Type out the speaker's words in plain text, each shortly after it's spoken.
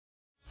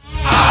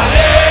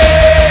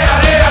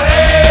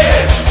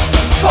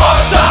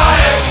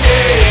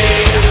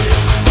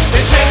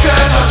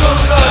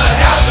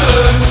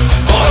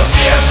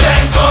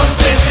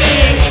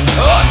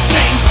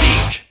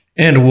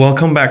And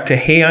welcome back to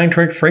Hey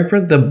Eintracht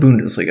Frankfurt, the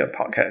Bundesliga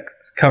podcast,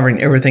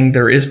 covering everything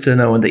there is to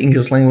know in the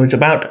English language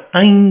about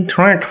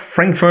Eintracht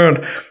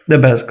Frankfurt, the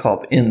best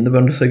club in the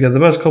Bundesliga, the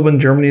best club in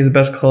Germany, the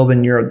best club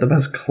in Europe, the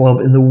best club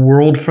in the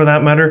world for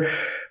that matter.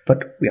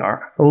 But we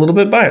are a little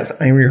bit biased.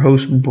 I'm your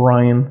host,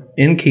 Brian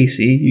in KC.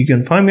 You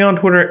can find me on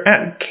Twitter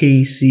at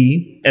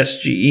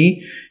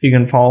KCSGE. You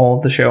can follow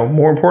the show,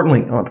 more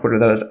importantly, on Twitter.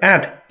 That is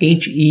at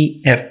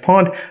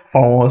HEFPod.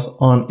 Follow us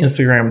on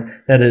Instagram.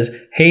 That is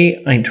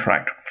Hey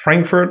Eintracht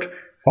Frankfurt.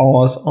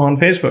 Follow us on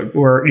Facebook,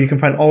 where you can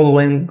find all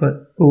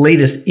the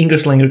latest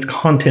English language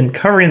content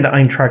covering the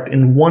Eintracht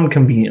in one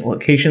convenient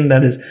location.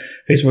 That is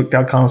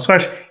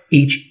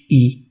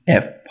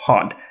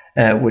facebook.com/HEFPod.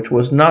 Which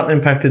was not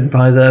impacted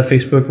by the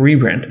Facebook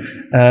rebrand.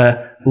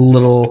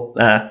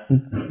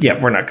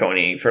 We're not going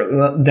any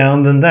further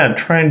down than that.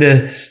 Trying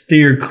to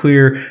steer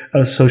clear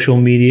of social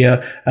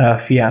media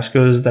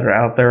fiascos that are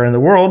out there in the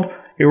world.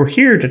 We're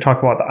here to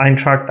talk about the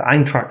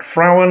Eintracht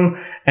Frauen,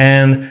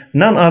 and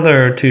none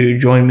other to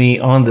join me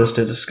on this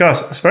to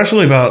discuss,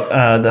 especially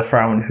about the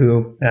Frauen,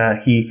 who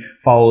he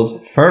follows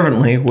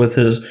fervently with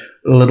his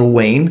little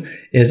Wayne,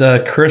 is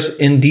Chris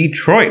in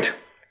Detroit.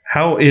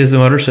 How is the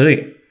Motor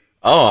City?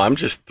 Oh, I'm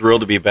just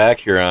thrilled to be back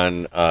here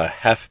on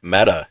Hef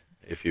Meta,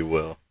 if you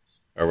will.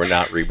 Or we're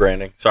not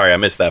rebranding. Sorry, I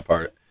missed that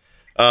part.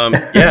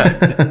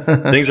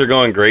 Things are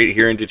going great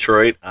here in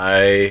Detroit.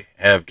 I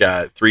have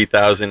got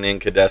 3,000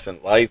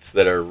 incandescent lights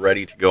that are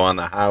ready to go on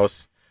the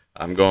house.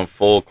 I'm going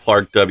full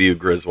Clark W.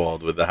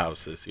 Griswold with the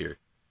house this year.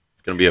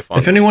 It's going to be a fun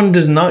If anyone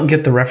does not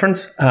get the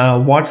reference,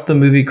 watch the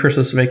movie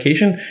Christmas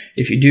Vacation.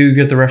 If you do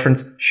get the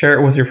reference, share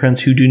it with your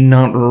friends who do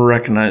not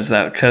recognize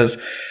that, because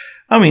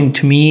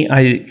to me,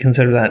 I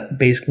consider that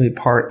basically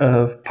part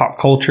of pop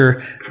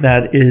culture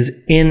that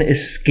is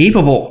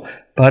inescapable.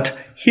 But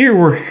here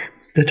we're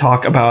to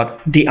talk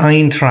about the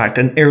Eintracht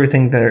and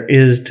everything there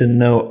is to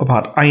know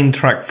about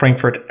Eintracht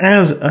Frankfurt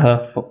as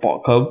a football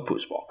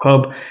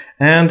club.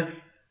 And,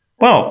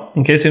 well,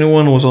 in case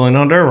anyone was only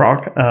under a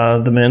rock,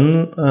 the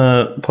men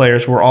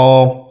players were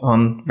all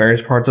on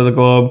various parts of the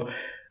globe,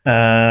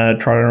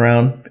 trotting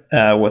around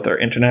with their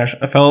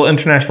fellow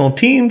international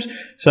teams.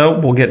 So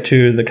we'll get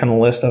to the kind of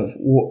list of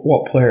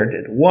what player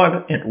did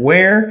what and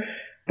where.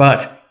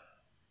 But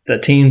the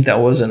team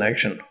that was in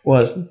action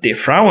was Die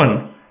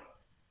Frauen.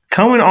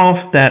 Coming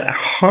off that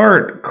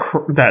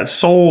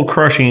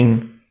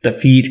soul-crushing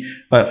defeat,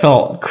 but it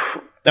felt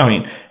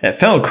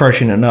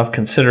crushing enough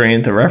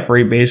considering the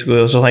referee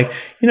basically was like,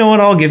 you know what,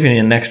 I'll give you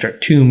an extra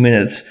 2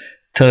 minutes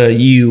to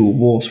you,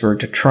 Wolfsburg,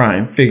 to try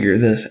and figure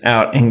this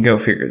out, and go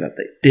figure that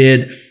they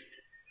did.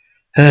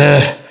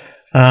 It's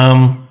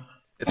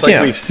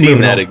like we've seen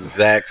that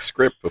exact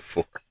script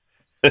before.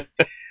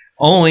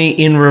 Only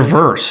in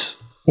reverse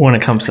when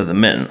it comes to the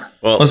men.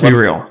 Well, let's be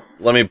real.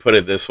 Let me put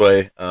it this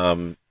way.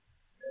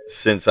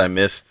 Since I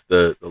missed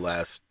the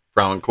last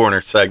Frauen Corner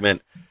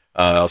segment,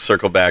 I'll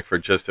circle back for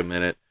just a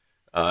minute.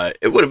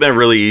 It would have been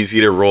really easy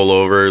to roll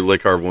over,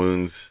 lick our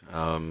wounds,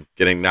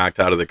 getting knocked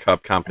out of the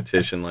cup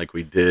competition like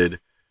we did,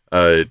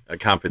 a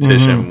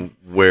competition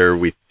where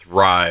we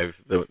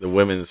thrive. The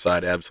women's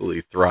side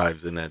absolutely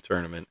thrives in that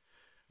tournament.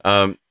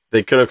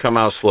 They could have come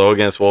out slow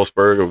against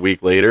Wolfsburg a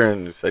week later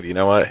and said, you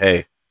know what,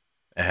 hey,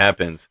 it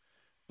happens.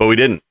 But we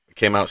didn't. We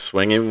came out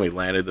swinging. We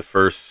landed the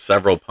first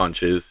several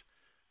punches.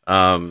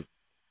 The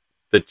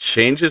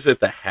changes at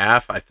the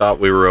half, I thought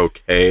we were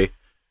okay.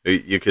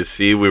 You could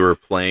see we were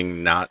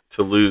playing not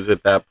to lose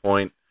at that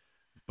point,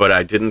 but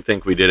I didn't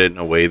think we did it in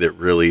a way that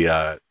really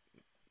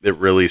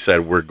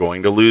said we're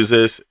going to lose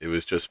this. It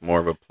was just more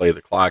of a play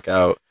the clock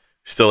out.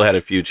 Still had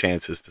a few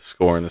chances to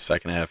score in the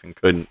second half and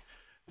couldn't.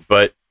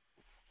 But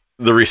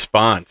the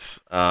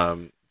response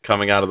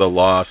coming out of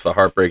the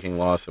heartbreaking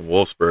loss in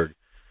Wolfsburg,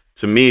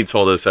 to me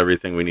told us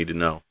everything we need to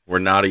know. We're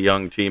not a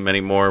young team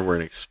anymore. We're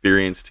an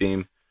experienced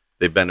team.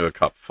 They've been to a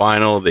cup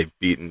final. They've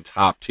beaten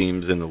top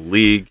teams in the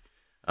league.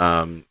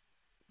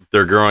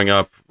 They're growing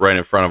up right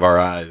in front of our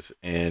eyes,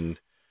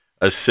 and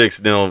a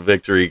 6-0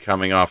 victory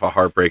coming off a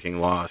heartbreaking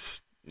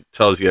loss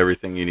tells you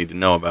everything you need to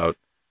know about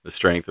the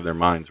strength of their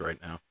minds right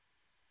now.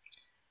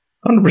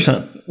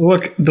 100%.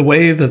 Look, the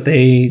way that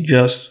they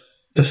just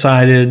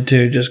decided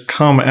to just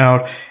come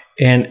out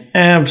and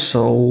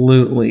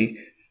absolutely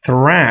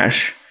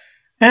thrash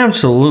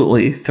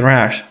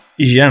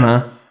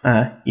Jena,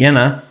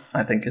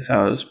 I think is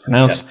how it's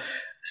pronounced,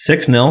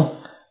 6-0.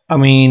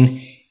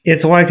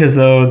 It's like as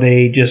though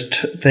they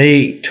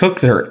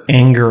took their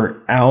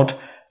anger out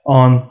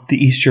on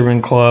the East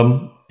German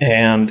club,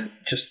 and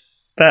just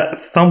that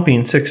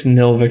thumping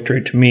 6-0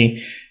 victory to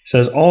me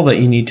says all that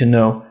you need to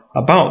know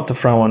about the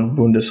Frauen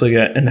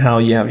Bundesliga and how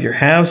you have your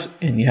haves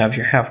and you have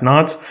your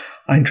have-nots.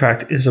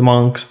 Eintracht is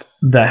amongst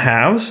the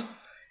haves,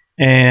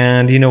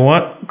 and you know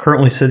what?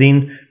 Currently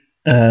sitting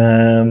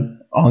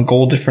on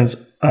goal difference,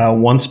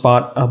 one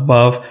spot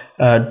above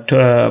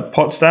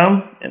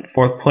Potsdam in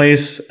fourth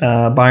place.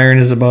 Bayern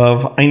is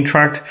above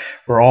Eintracht.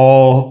 We're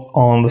all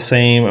on the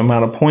same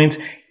amount of points,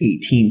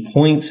 18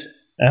 points.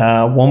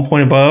 1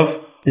 point above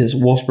is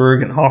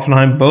Wolfsburg and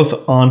Hoffenheim,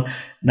 both on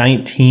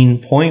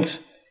 19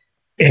 points.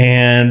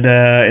 And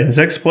in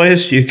sixth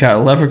place, you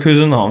got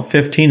Leverkusen on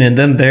 15, and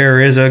then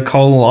there is a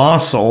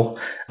colossal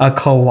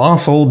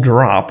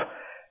drop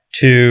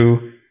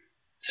to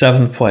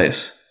seventh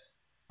place.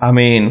 I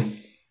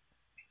mean,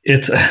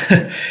 it's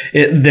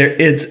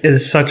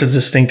such a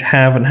distinct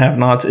have and have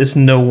nots. It's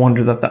no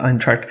wonder that the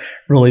Eintracht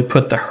really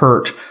put the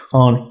hurt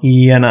on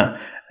Jena.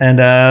 And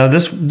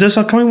this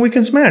upcoming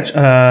weekend's match,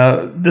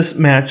 this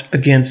match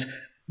against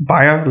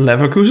Bayer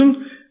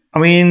Leverkusen, I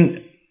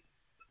mean,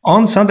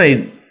 on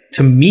Sunday.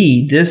 To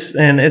me,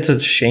 and it's a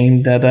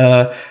shame that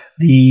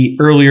the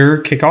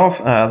earlier kickoff,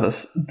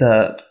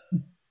 the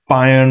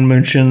Bayern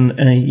München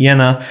and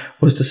Jena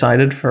was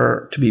decided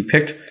to be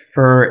picked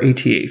for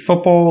ATA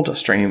football to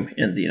stream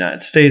in the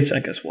United States. I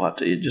guess we'll have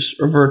to just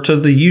revert to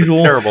the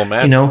usual terrible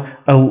match.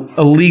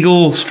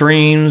 Illegal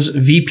streams,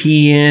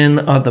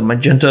 VPN, the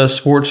Magenta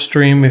Sports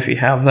stream if you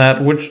have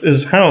that, which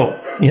is how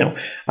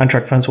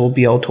Eintracht fans will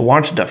be able to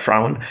watch Der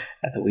Frauen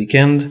at the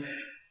weekend.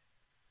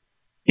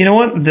 You know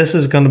what? This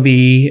is going to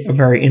be a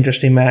very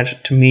interesting match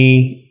to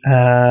me.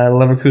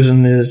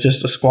 Leverkusen is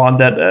just a squad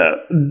that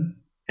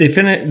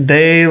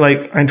they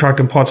like Eintracht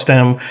and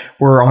Potsdam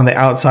were on the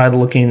outside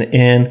looking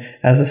in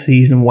as the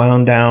season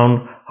wound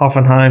down.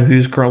 Hoffenheim,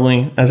 who's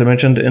currently, as I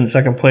mentioned, in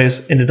second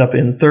place, ended up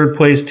in third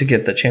place to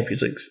get the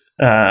Champions League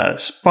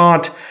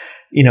spot.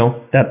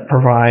 That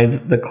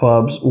provides the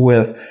clubs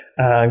with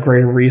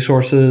greater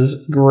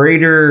resources,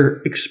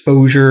 greater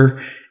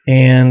exposure,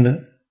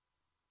 and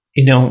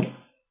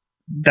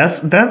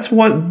That's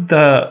what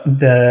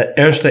the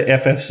Erste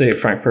FFC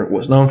Frankfurt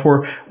was known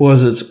for,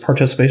 was its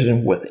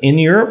participation within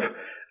Europe,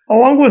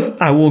 along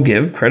with, I will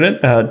give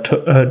credit,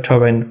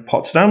 Turbine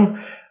Potsdam,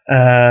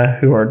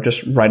 who are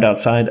just right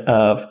outside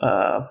of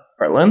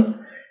Berlin.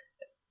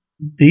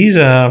 These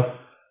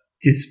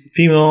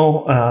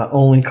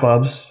female-only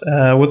clubs,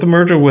 with the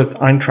merger with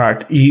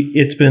Eintracht,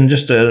 it's been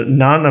just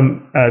not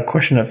a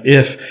question of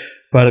if,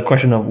 but a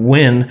question of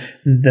when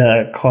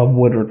the club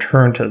would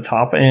return to the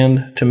top.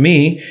 And to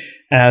me,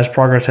 as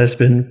progress has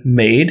been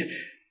made,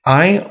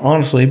 I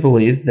honestly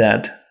believe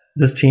that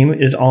this team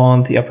is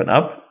on the up and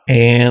up.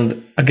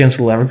 And against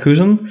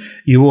Leverkusen,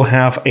 you will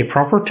have a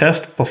proper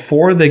test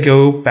before they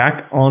go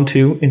back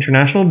onto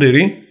international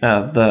duty,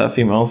 the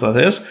females, that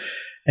is.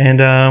 And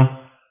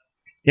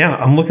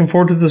I'm looking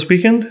forward to this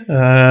weekend.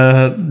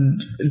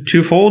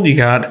 Twofold, you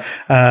got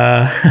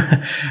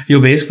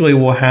you basically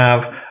will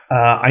have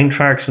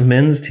Eintracht's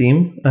men's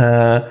team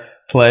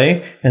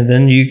play, and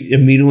then you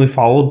immediately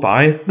followed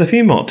by the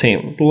female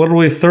team,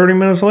 literally 30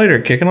 minutes later,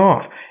 kicking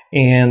off.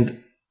 And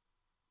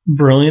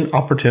brilliant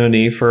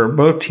opportunity for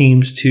both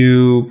teams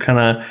to kind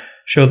of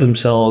show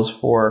themselves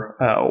for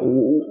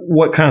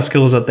what kind of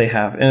skills that they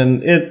have.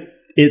 And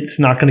it's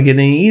not going to get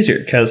any easier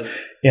because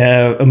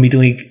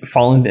immediately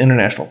following the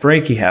international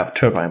break, you have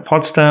Turbine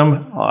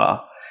Potsdam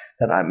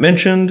that I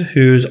mentioned,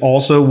 who's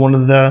also one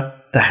of the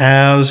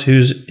haves,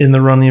 who's in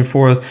the running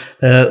for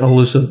the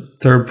elusive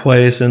third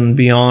place and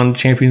beyond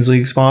Champions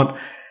League spot.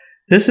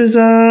 This is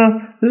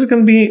a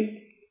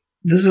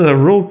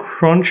real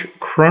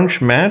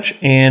crunch match,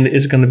 and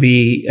is going to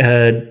be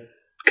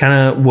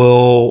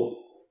will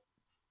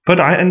put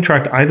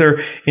Eintracht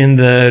either in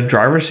the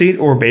driver's seat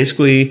or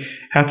basically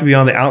have to be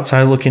on the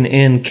outside looking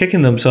in,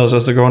 kicking themselves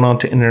as they're going on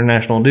to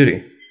international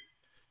duty.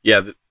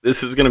 Yeah,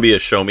 this is going to be a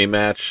show me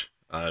match.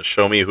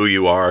 Show me who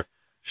you are.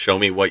 Show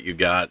me what you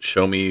got.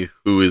 Show me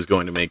who is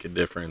going to make a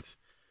difference.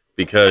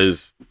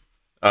 Because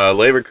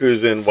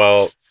Leverkusen,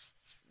 while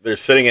they're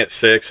sitting at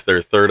 6,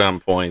 they're third on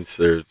points.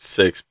 They're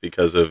 6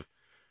 because of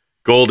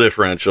goal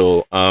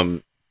differential.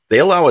 They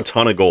allow a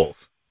ton of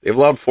goals. They've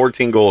allowed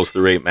 14 goals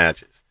through 8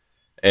 matches.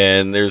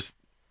 And there's,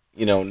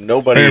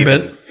 nobody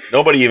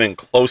even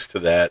close to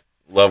that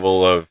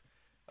level of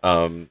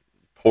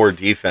poor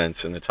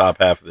defense in the top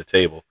half of the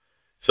table.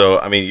 So,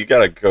 I mean, you got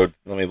to go,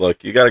 let me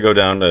look. You got to go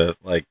down to,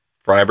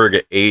 Freiburg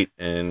at 8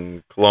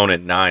 and Cologne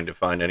at 9 to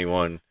find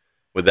anyone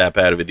with that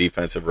bad of a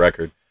defensive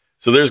record.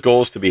 So there's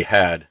goals to be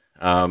had.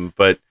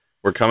 But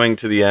we're coming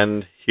to the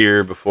end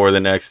here before the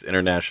next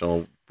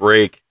international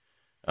break.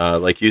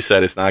 Like you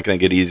said, it's not going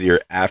to get easier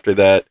after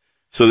that.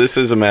 So this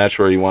is a match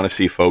where you want to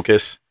see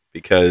focus,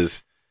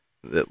 because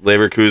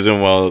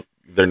Leverkusen, while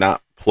they're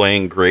not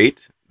playing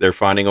great, they're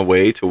finding a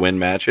way to win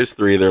matches,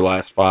 3 of their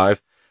last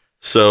 5.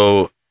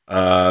 So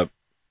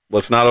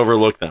let's not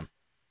overlook them.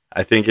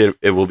 I think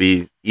it will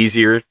be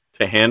easier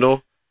to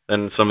handle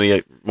than some of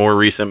the more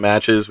recent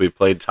matches. We've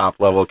played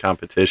top-level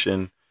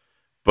competition,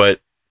 but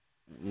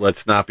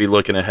let's not be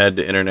looking ahead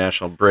to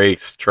international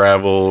breaks,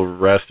 travel,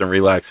 rest and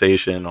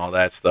relaxation, all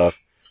that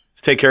stuff.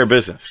 Just take care of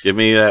business. Give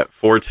me that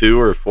 4-2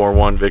 or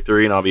 4-1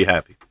 victory, and I'll be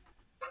happy.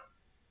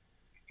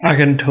 I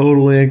can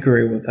totally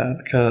agree with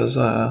that, because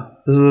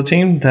this is a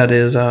team that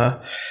is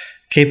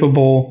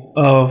capable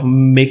of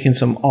getting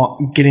some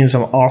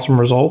awesome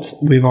results.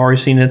 We've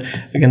already seen it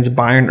against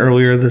Bayern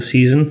earlier this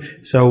season,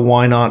 so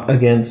why not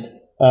against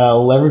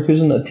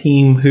Leverkusen, a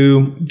team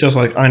who, just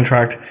like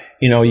Eintracht,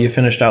 you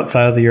finished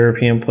outside of the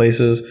European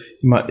places.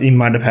 You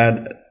might have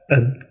had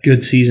a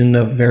good season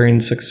of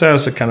varying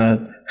success. It kind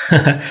of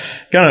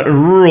Kind of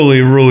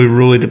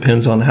really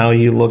depends on how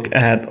you look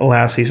at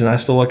last season. I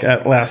still look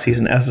at last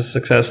season as a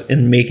success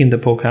in making the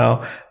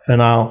Pokal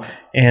finale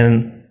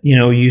and,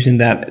 using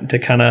that to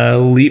kind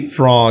of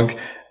leapfrog,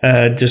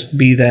 just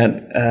be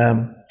that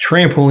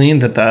trampoline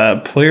that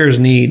the players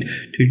need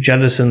to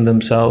jettison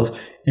themselves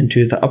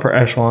into the upper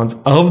echelons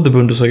of the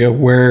Bundesliga,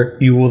 where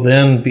you will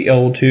then be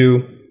able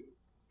to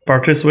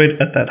participate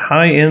at that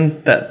high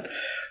end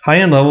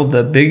level,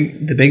 the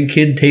big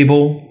kid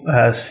table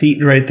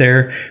seat right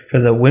there for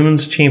the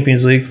Women's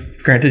Champions League.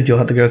 Granted, you'll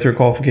have to go through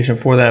qualification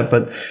for that,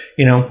 but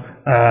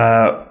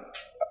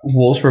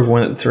Wolfsburg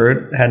went through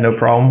it, had no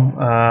problem.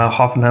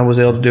 Hoffenheim was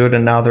able to do it,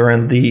 and now they're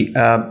in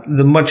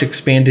the much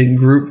expanded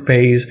group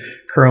phase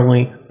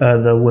currently,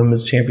 the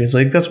Women's Champions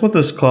League. That's what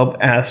this club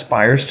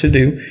aspires to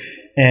do,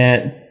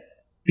 and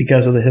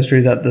because of the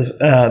history that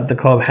the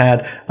club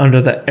had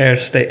under the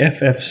Erste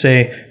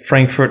FFC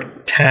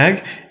Frankfurt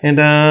tag, and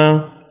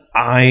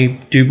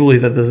I do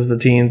believe that this is the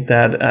team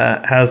that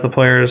has the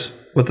players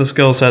with the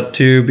skill set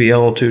to be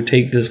able to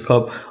take this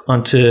club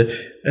onto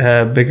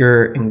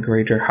bigger and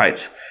greater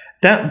heights.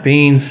 That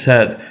being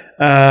said,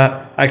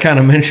 I kind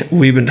of mentioned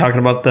we've been talking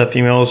about the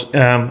females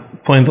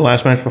playing the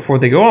last match before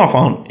they go off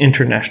on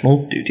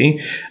international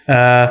duty.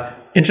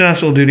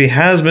 International duty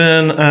has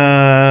been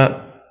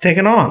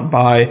taken on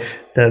by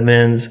the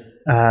men's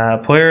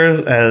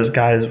players, as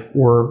guys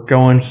were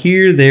going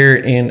here, there,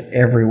 and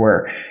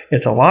everywhere.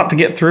 It's a lot to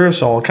get through,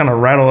 so I'll kind of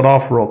rattle it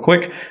off real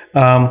quick.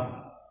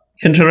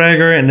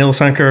 Hinteregger and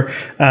Nilsanker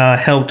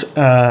helped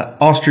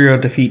Austria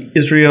defeat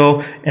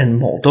Israel and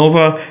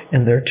Moldova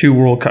in their 2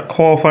 World Cup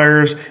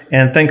qualifiers,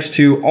 and thanks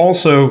to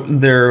also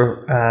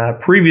their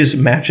previous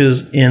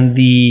matches in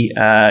the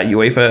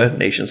UEFA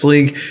Nations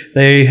League,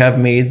 they have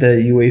made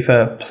the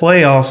UEFA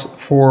playoffs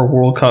for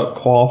World Cup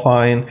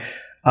qualifying.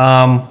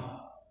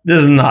 This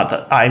is not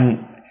that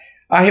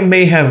I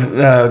may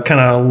have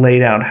kind of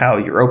laid out how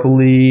Europa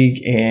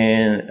League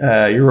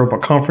and Europa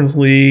Conference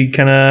League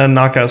kind of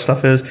knockout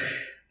stuff is.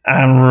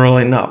 I'm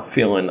really not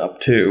feeling up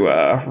to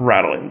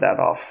rattling that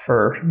off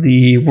for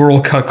the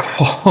World Cup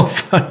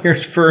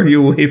qualifiers for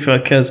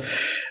UEFA, because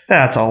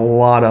that's a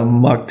lot of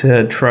muck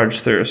to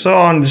trudge through. So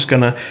I'm just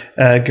going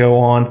to go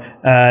on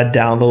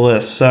down the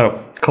list. So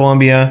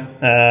Colombia,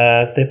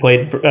 they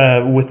played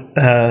with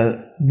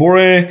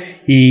Borre.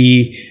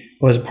 He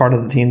was part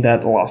of the team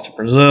that lost to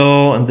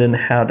Brazil and then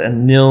had a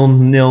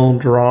 0-0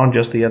 draw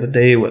just the other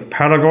day with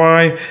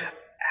Paraguay.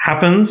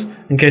 Happens,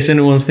 in case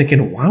anyone's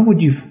thinking, why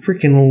would you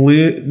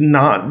freaking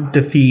not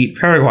defeat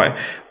Paraguay?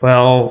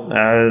 Well,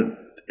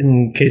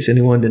 in case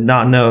anyone did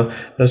not know,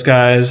 those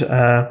guys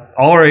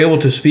all are able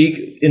to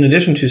speak, in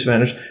addition to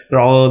Spanish,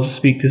 they're all able to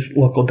speak this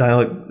local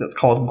dialect that's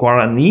called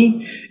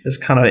Guarani. It's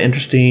kind of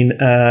interesting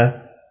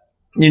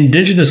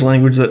indigenous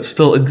language that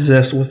still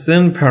exists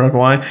within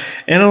Paraguay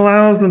and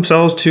allows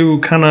themselves to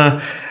kind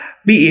of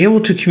be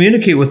able to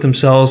communicate with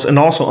themselves and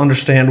also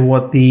understand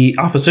what the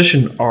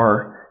opposition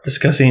are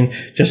discussing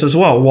just as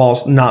well,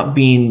 whilst not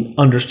being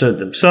understood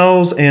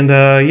themselves. And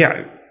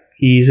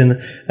he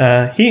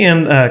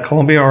and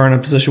Colombia are in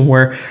a position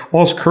where,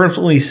 whilst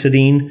currently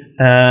sitting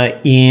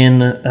in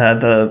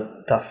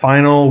the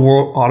final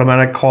world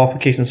automatic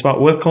qualification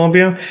spot with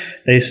Colombia,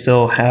 they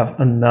still have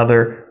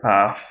another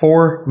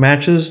 4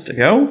 matches to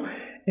go,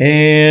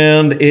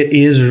 and it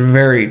is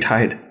very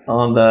tight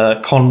on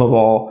the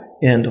CONMEBOL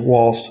end,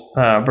 whilst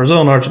Brazil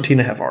and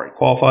Argentina have already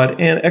qualified,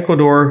 and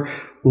Ecuador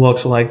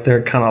looks like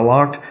they're kind of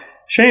locked.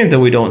 Shame that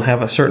we don't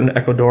have a certain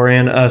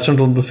Ecuadorian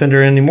central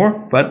defender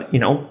anymore, but,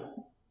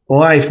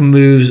 life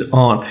moves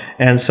on,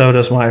 and so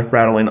does my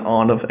rattling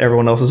on of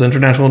everyone else's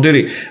international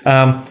duty.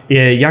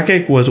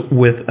 Jakic was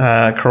with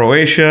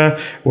Croatia,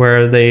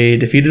 where they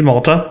defeated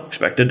Malta,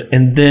 expected,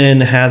 and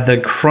then had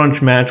the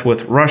crunch match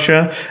with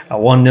Russia, a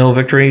 1-0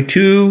 victory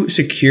to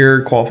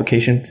secure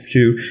qualification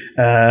to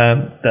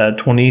the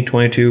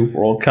 2022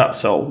 World Cup.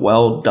 So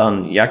well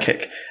done,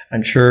 Jakic.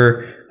 I'm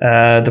sure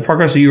the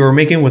progress that you are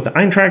making with the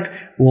Eintracht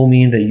will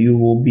mean that you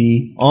will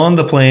be on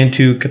the plane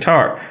to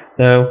Qatar.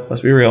 Though,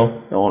 let's be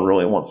real, no one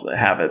really wants to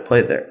have it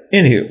played there.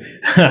 Anywho,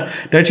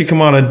 Daichi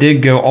Kamada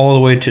did go all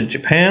the way to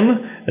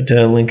Japan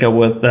to link up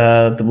with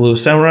the Blue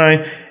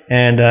Samurai,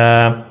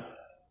 and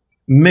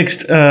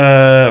mixed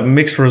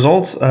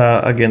results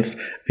against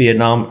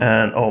Vietnam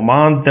and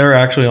Oman. They're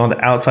actually on the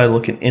outside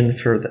looking in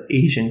for the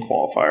Asian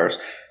qualifiers.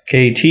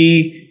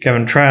 KT,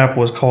 Kevin Trapp,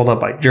 was called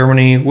up by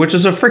Germany, which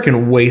is a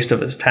freaking waste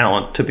of his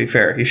talent, to be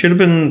fair. He should have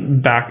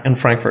been back in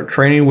Frankfurt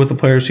training with the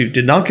players who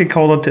did not get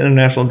called up to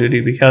international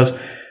duty, because,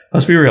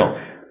 let's be real,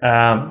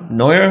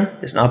 Neuer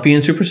is not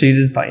being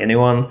superseded by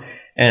anyone,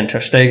 and Ter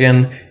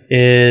Stegen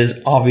is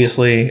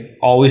obviously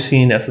always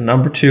seen as the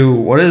number 2.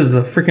 What is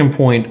the freaking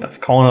point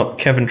of calling up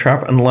Kevin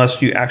Trapp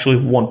unless you actually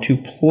want to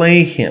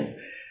play him?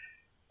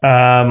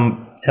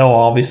 He'll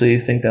obviously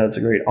think that it's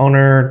a great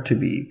honor to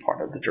be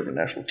part of the German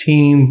national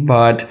team,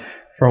 but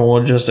from a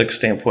logistics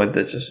standpoint,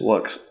 that just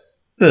looks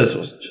This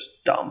was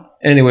just dumb.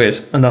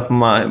 Anyways, enough of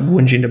my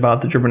whinging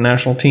about the German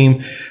national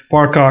team.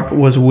 Barkok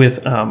was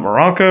with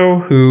Morocco,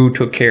 who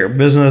took care of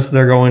business.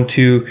 They're going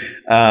to,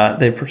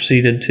 they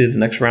proceeded to the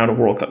next round of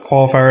World Cup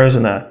qualifiers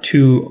in a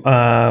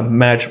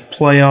 2-match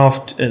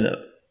playoff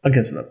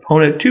against an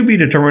opponent to be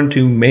determined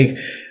to make,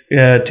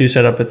 to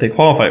set up if they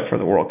qualify for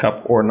the World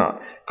Cup or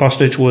not.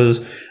 Kostic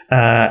was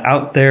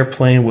out there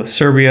playing with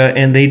Serbia,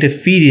 and they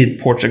defeated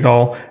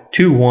Portugal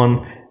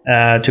 2-1.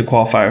 To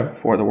qualify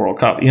for the World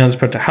Cup. Jens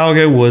Petter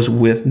Hauge was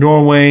with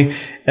Norway.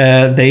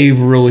 They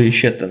really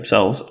shit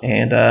themselves,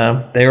 and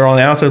they were on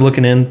the outside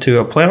looking into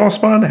a playoff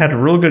spot. Had a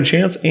real good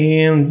chance,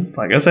 and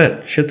like I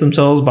said, shit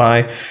themselves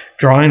by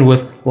drawing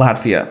with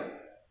Latvia.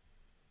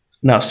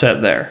 Enough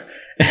said there.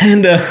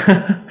 And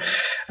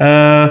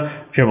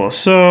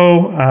Gibraltar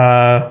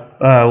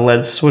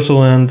led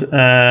Switzerland to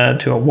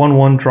a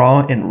 1-1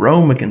 draw in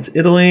Rome against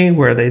Italy,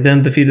 where they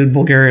then defeated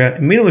Bulgaria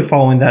immediately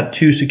following that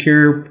to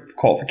secure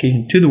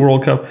qualification to the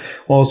World Cup,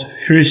 whilst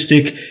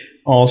Hrustic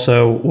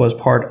also was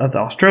part of the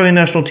Australian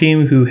national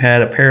team, who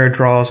had a pair of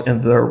draws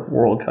in their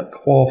World Cup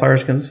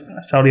qualifiers against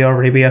Saudi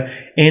Arabia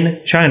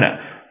and China.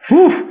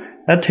 Whew,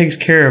 that takes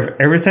care of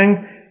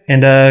everything.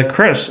 And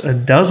Chris,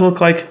 it does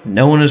look like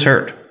no one is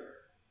hurt.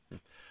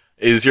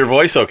 Is your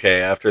voice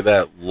okay after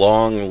that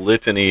long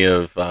litany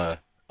of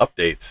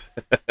updates?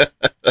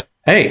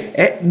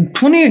 Hey,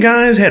 plenty of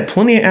guys had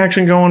plenty of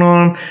action going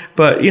on,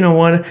 but you know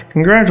what?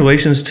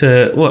 Congratulations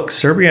to, look,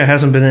 Serbia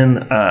hasn't been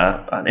in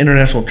an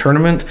international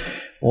tournament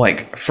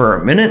like for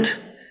a minute,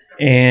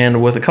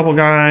 and with a couple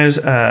guys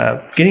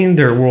getting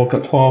their World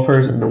Cup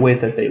qualifiers in the way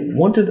that they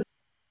wanted.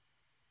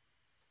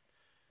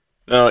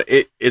 No,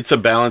 it's a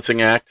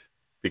balancing act,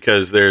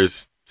 because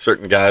there's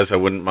certain guys I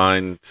wouldn't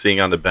mind seeing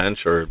on the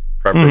bench, or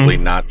preferably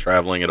not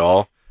traveling at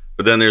all.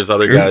 But then there's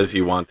other guys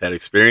you want that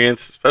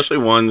experience, especially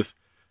ones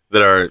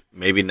that are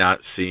maybe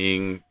not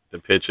seeing the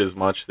pitch as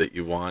much, that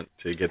you want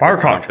to get their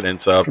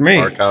confidence up. For me,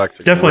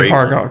 definitely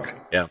Barkok.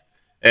 Yeah.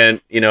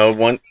 And, you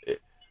know,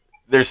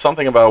 there's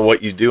something about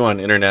what you do on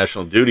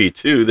international duty,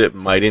 too, that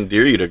might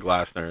endear you to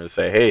Glasner and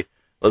say, hey,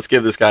 let's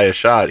give this guy a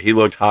shot. He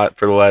looked hot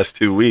for the last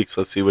 2 weeks.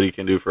 Let's see what he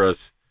can do for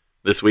us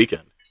this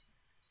weekend.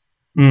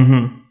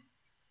 Mm-hmm.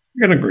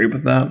 I can agree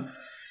with that.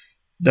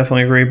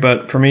 Definitely agree.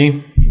 But for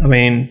me, I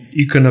mean,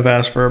 you couldn't have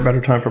asked for a better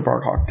time for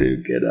Barkok to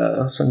get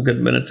some good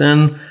minutes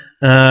in.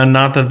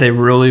 Not that they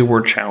really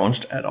were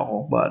challenged at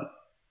all, but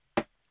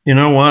you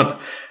know what?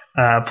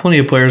 Plenty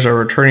of players are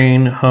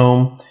returning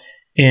home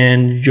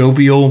in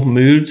jovial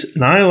moods,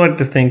 and I like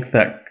to think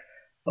that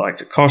I like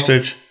to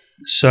Kostic,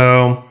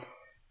 so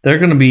they're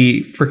going to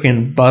be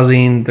freaking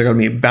buzzing. They're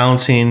going to be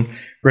bouncing,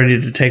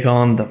 ready to take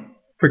on the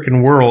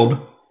freaking world,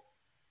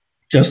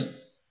 just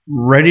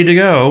ready to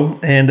go.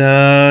 And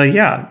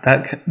yeah,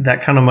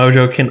 that kind of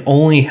mojo can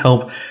only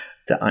help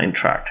the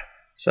Eintracht.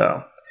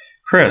 So,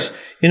 Chris,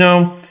 you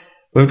know,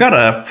 we've got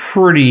a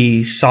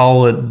pretty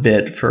solid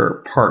bit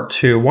for part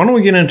 2. Why don't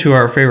we get into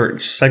our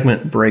favorite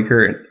segment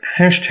breaker?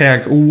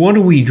 Hashtag, what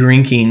are we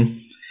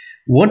drinking?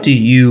 What do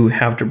you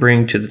have to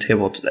bring to the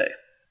table today?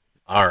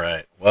 All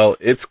right. Well,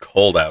 it's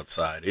cold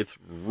outside. It's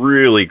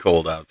really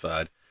cold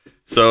outside.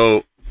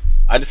 So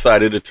I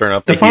decided to turn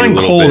up the heat a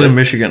little cold bit. In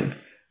Michigan.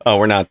 Oh,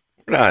 we're not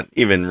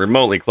even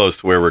remotely close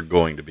to where we're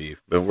going to be,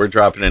 but we're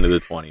dropping into the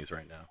 20s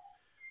right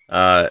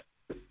now.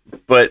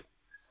 But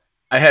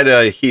I had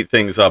to heat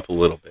things up a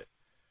little bit.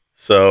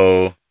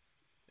 So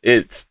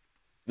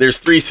there's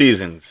 3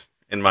 seasons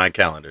in my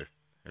calendar.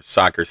 There's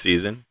soccer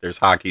season, there's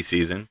hockey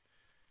season,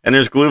 and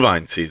there's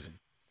Glühwein season.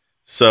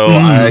 So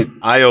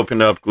I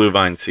opened up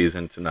Glühwein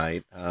season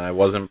tonight. I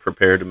wasn't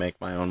prepared to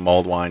make my own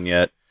mulled wine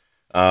yet,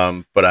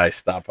 but I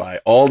stopped by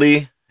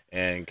Aldi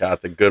and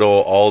got the good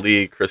old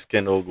Aldi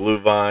Christkindl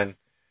Glühwein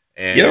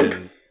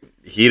and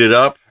heat it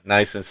up,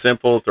 nice and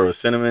simple. Throw a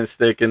cinnamon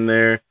stick in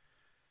there.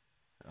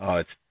 Oh,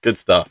 it's good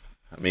stuff.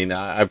 I mean,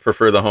 I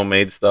prefer the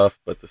homemade stuff,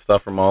 but the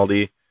stuff from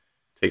Aldi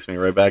takes me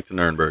right back to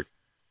Nuremberg.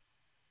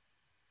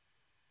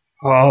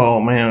 Oh,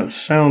 man, it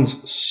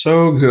sounds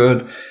so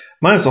good.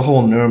 Mine's the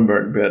whole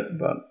Nuremberg bit,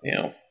 but, you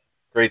know.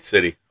 Great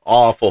city.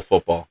 Awful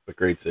football, but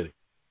great city.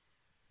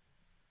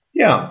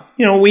 Yeah.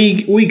 You know,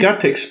 we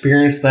got to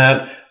experience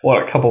that,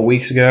 a couple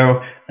weeks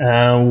ago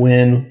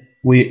when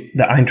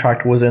the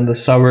Eintracht was in the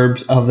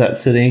suburbs of that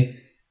city.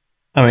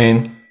 I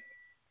mean,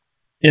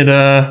 it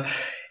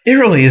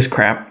really is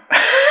crap.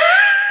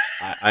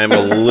 I am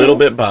a little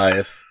bit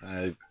biased.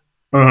 I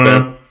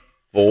spent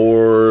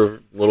a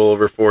little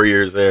over 4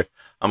 years there.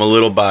 I'm a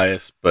little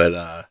biased, but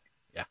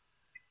yeah,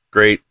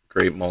 great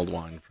mulled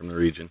wine from the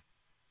region.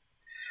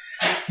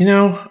 You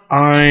know,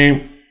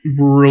 I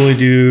really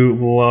do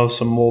love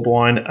some mulled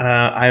wine.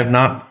 I have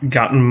not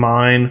gotten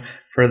mine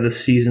for the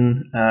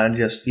season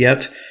just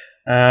yet.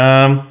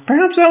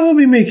 Perhaps I will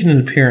be making an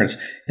appearance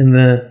in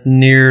the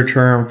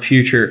near-term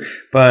future.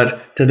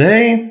 But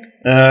today,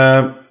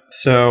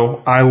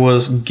 so I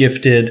was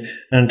gifted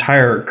an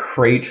entire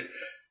crate.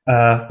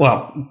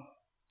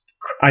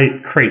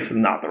 Crate's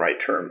not the right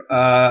term.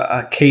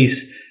 A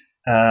case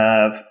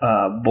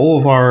of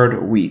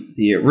Boulevard Wheat,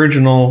 the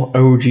original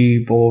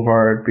OG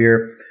Boulevard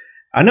beer.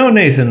 I know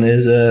Nathan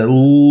is a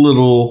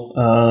little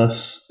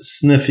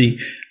sniffy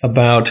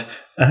about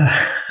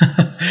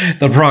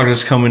the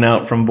products coming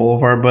out from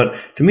Boulevard, but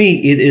to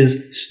me, it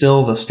is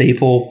still the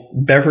staple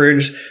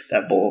beverage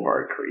that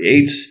Boulevard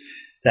creates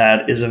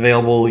that is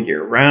available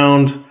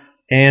year-round.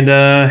 And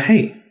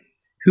hey,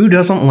 who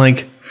doesn't like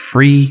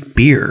free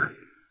beer?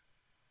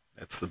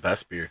 That's the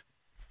best beer.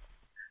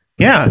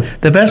 Yeah,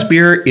 the best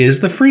beer is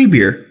the free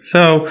beer.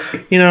 So,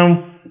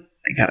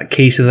 I got a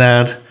case of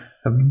that.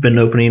 I've been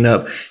opening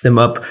them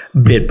up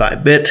bit by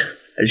bit.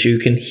 As you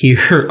can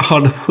hear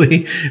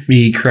audibly,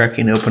 me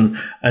cracking open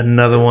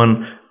another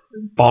one,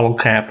 bottle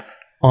cap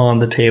on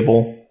the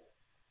table.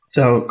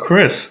 So,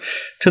 Chris,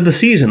 to the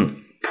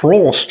season,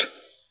 Prost.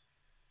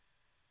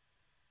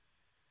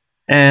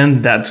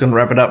 And that's going to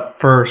wrap it up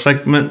for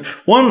segment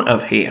 1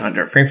 of Hey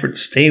Eintracht Frankfurt.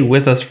 Stay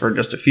with us for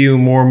just a few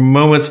more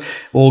moments.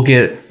 We'll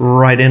get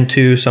right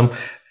into some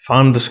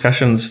fun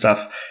discussion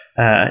stuff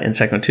in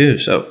segment 2.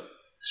 So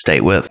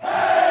stay with.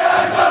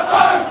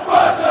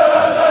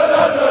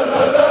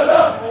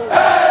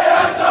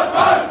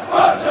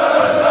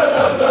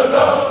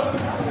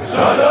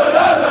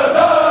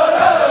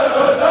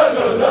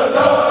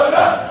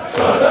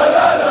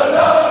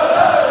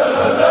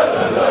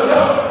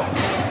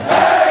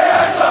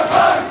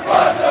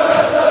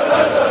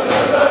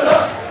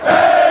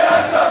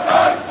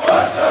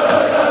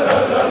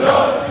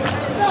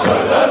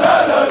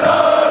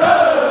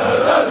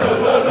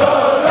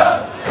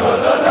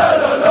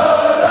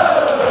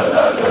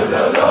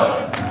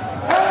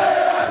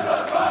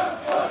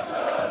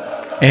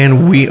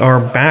 And we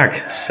are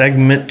back.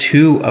 Segment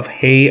 2 of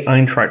Hey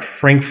Eintracht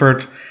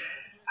Frankfurt.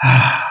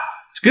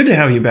 It's good to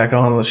have you back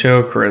on the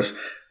show, Chris.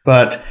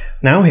 But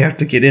now we have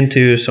to get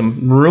into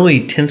some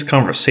really tense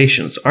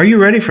conversations. Are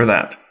you ready for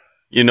that?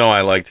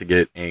 I like to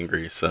get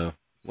angry, so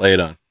lay it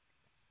on.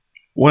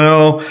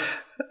 Well,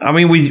 I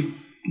mean,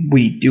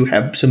 we do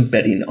have some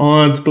betting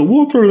odds, but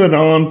we'll throw that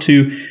on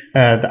to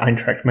the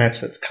Eintracht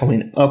match that's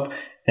coming up.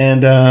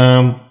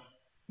 And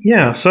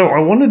yeah, so I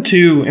wanted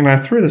to, and I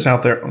threw this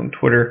out there on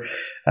Twitter,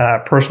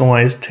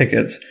 personalized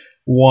tickets.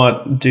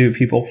 What do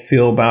people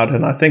feel about it?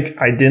 And I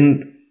think I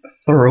didn't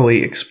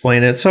thoroughly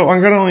explain it. So I'm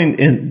going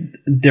in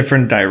a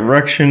different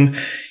direction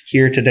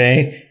here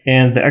today,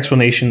 and the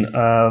explanation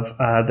of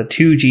the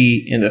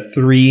 2G and the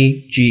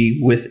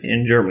 3G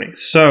within Germany.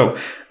 So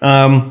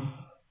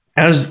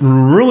as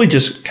really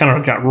just kind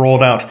of got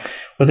rolled out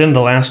within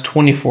the last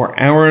 24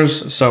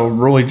 hours, so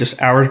really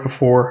just hours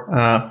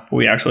before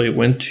we actually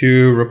went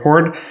to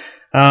record,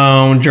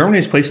 Germany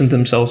is placing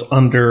themselves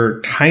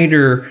under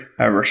tighter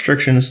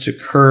restrictions to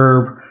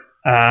curb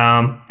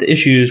the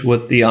issues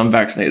with the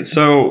unvaccinated.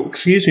 So,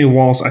 excuse me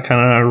whilst I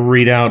kind of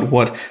read out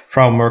what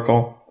Frau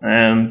Merkel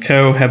and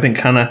co. have been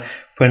kind of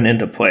putting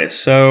into place.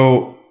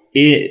 So,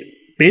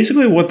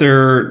 basically what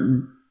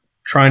they're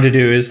trying to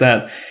do is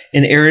that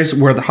in areas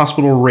where the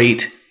hospital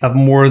rate of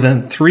more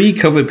than 3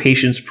 COVID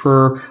patients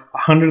per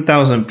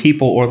 100,000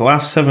 people over the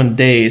last 7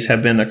 days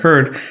have been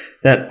occurred,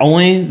 that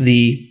only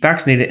the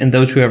vaccinated and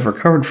those who have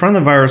recovered from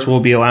the virus will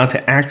be allowed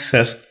to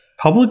access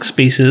public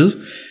spaces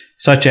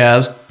such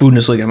as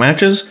Bundesliga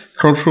matches,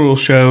 cultural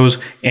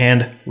shows,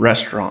 and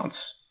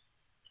restaurants.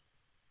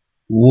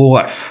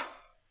 Woof.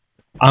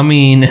 I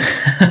mean,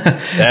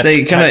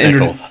 that's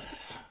technical.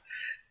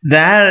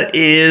 That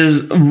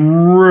is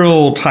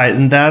real tight,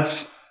 and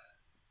that's,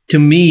 to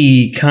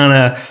me, kind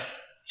of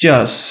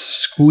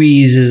just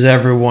squeezes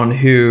everyone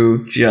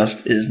who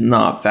just is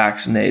not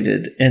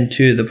vaccinated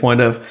into the point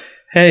of,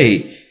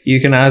 hey,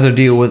 you can either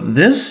deal with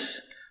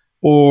this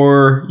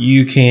or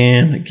you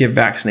can get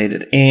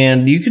vaccinated.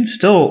 And you can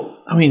still,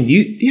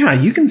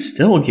 you can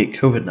still get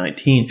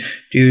COVID-19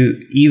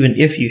 even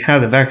if you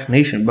have the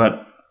vaccination.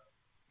 But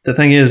the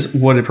thing is,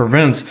 what it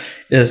prevents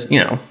is,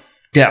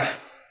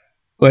 death,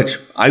 which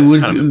I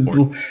would, kind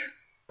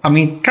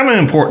of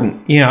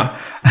important.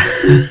 Yeah.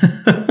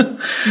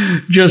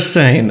 Just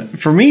saying.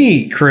 For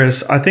me,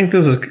 Chris, I think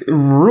this is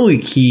really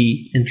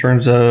key in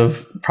terms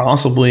of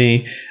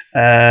possibly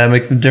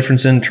making the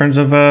difference in terms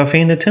of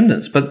fan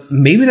attendance. But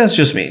maybe that's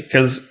just me,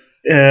 because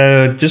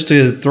just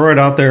to throw it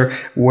out there,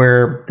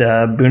 where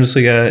the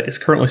Bundesliga is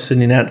currently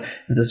sitting at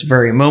this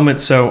very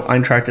moment. So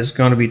Eintracht is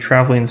going to be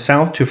traveling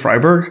south to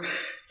Freiburg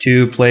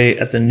to play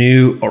at the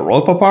new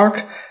Europa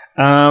Park.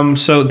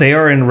 So they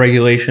are in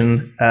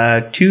regulation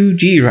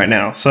 2G right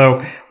now.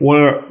 So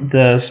what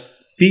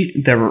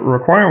the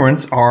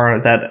requirements are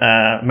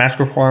that mask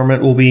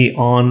requirement will be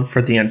on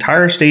for the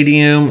entire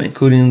stadium,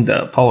 including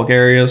the public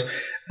areas.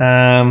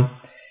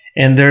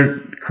 And they're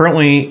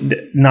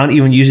currently not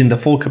even using the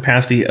full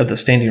capacity of the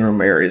standing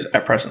room areas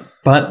at present.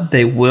 But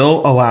they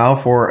will allow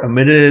for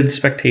admitted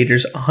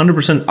spectators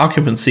 100%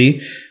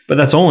 occupancy, but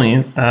that's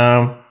only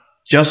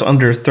just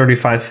under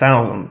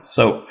 35,000.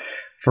 So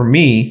for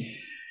me,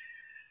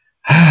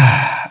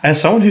 as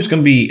someone who's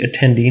going to be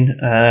attending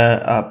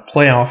a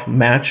playoff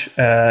match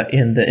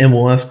in the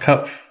MLS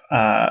Cup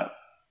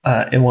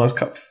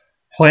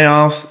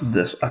playoffs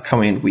this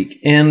upcoming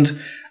weekend,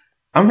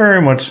 I'm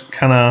very much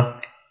kind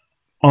of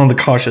on the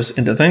cautious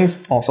end of things.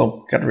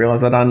 Also, got to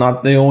realize that I'm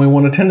not the only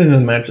one attending the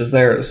matches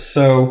there.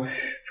 So,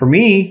 for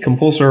me,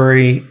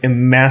 compulsory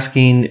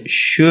masking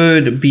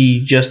should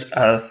be just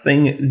a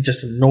thing,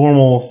 just a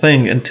normal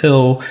thing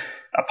until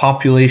a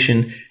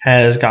population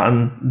has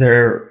gotten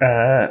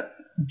their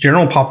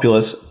general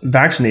populace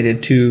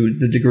vaccinated to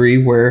the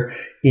degree where,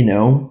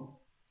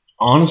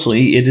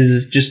 honestly, it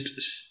is just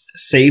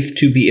safe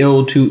to be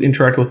able to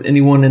interact with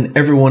anyone and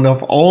everyone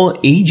of all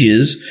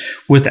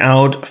ages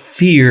without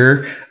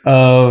fear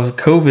of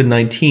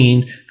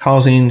COVID-19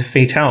 causing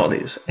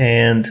fatalities.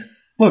 And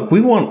look,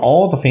 we want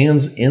all the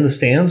fans in the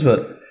stands,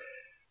 but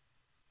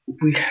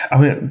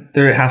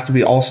there has to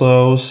be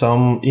also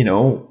some,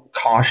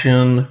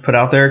 caution put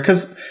out there,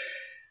 because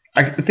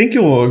I think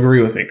you'll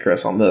agree with me,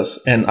 Chris, on this.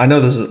 And I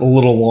know this is a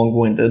little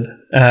long-winded,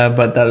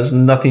 but that is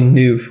nothing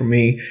new for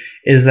me,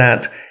 is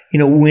that,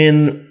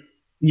 when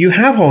you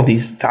have all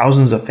these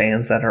thousands of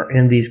fans that are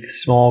in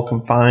these small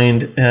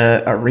confined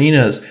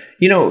arenas,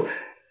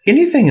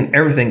 anything and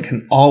everything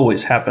can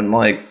always happen.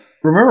 Like,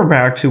 remember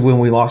back to when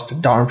we lost to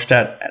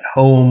Darmstadt at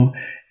home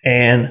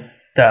and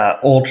the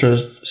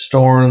Ultras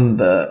stormed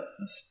the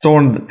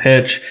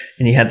pitch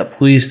and you had the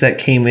police that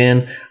came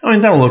in.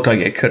 That looked like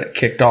it could have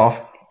kicked off.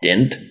 It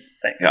didn't,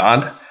 thank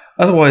God.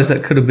 Otherwise,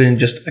 that could have been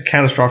just a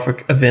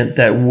catastrophic event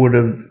that would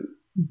have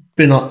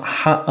been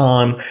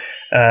on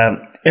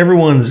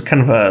everyone's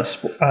kind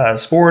of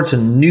sports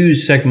and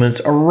news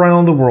segments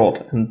around the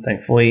world, and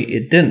thankfully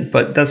it didn't.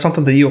 But that's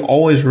something that you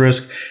always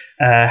risk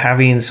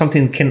having.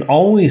 Something can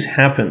always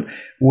happen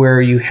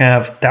where you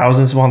have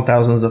thousands upon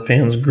thousands of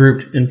fans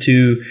grouped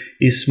into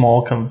these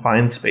small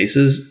confined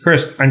spaces.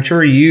 Chris, I'm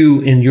sure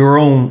you, in your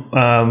own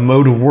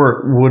mode of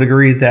work, would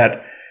agree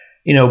that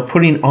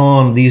putting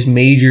on these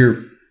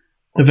major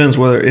events,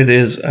 whether it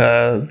is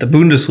the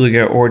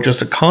Bundesliga or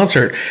just a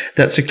concert,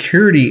 that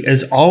security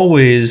is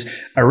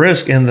always a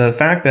risk. And the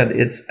fact that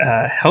it's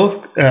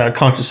health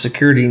conscious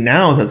security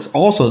now that's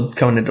also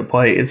coming into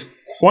play, it's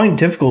quite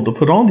difficult to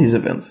put on these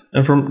events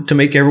and to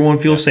make everyone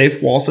feel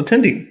safe whilst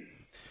attending.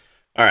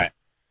 All right.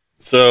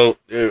 So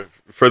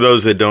for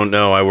those that don't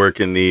know, I work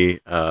in the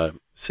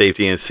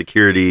safety and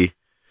security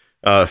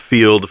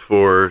field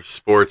for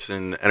sports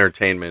and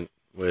entertainment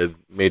with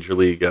Major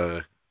League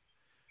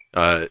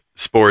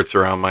sports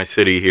around my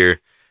city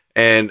here,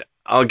 and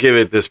I'll give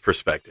it this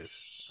perspective.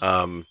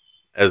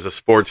 As a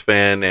sports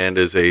fan and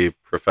as a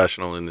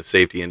professional in the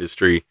safety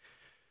industry,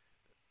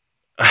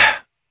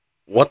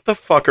 what the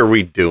fuck are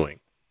we doing?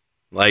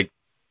 Like,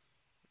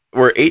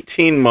 we're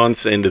 18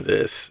 months into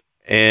this,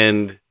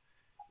 and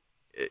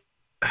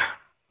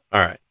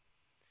all right,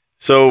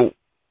 so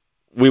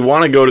we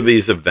want to go to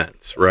these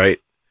events,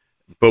 right?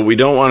 But we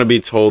don't want to be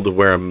told to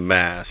wear a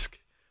mask,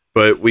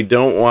 but we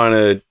don't want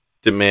to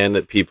demand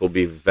that people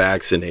be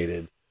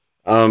vaccinated.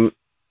 I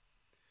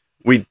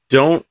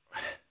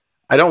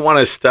don't want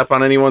to step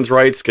on anyone's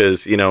rights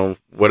because,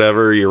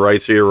 whatever, your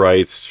rights are your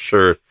rights,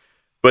 sure.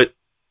 But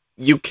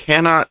you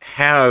cannot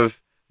have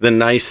the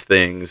nice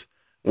things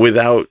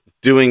without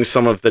doing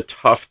some of the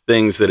tough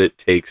things that it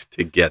takes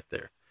to get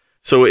there.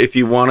 So if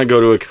you want to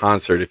go to a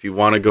concert, if you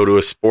want to go to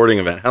a sporting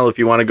event, hell, if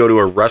you want to go to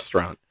a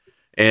restaurant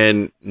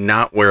and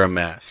not wear a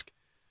mask,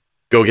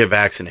 go get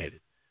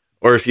vaccinated.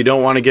 Or if you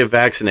don't want to get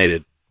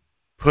vaccinated,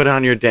 put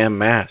on your damn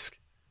mask.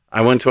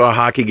 I went to a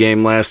hockey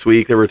game last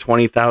week. There were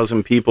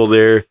 20,000 people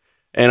there,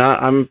 and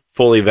I'm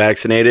fully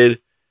vaccinated.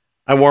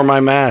 I wore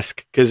my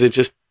mask because it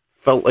just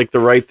felt like the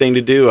right thing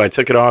to do. I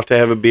took it off to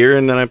have a beer,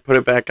 and then I put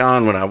it back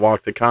on when I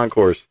walked the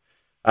concourse.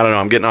 I don't know.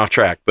 I'm getting off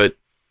track. But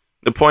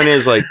the point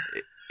is, like,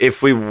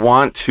 if we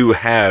want to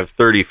have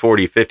 30,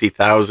 40,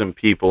 50,000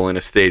 people in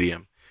a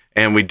stadium,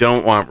 and we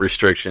don't want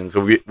restrictions,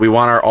 we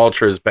want our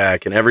ultras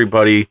back and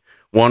everybody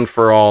one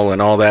for all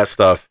and all that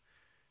stuff,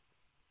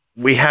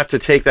 we have to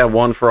take that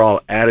one for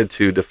all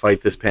attitude to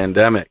fight this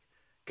pandemic,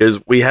 because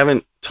we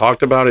haven't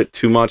talked about it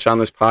too much on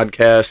this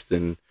podcast,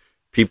 and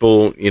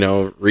people,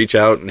 reach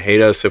out and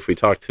hate us if we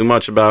talk too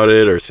much about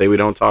it or say we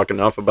don't talk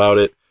enough about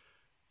it.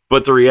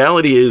 But the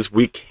reality is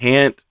we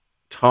can't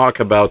talk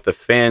about the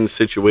fan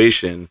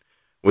situation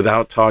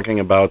without talking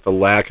about the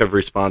lack of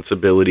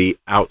responsibility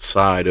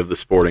outside of the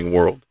sporting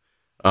world.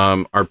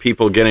 Are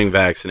people getting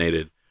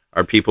vaccinated?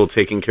 Are people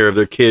taking care of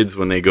their kids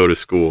when they go to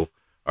school?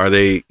 Are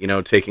they,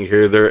 taking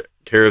care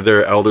of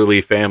their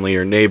elderly family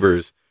or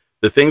neighbors?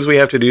 The things we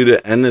have to do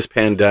to end this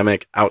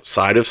pandemic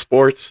outside of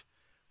sports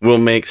will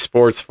make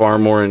sports far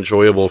more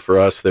enjoyable for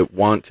us that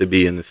want to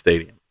be in the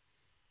stadium.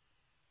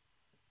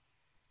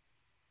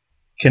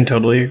 Can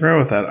totally agree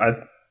with that.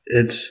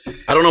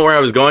 I don't know where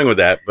I was going with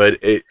that, but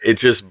it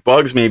just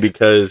bugs me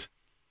because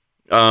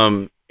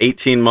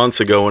 18 months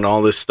ago when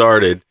all this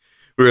started,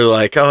 we were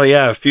like, oh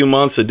yeah, a few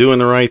months of doing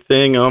the right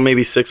thing. Oh,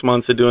 maybe 6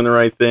 months of doing the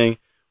right thing.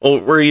 Well,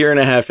 we're a year and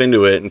a half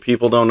into it, and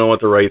people don't know what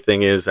the right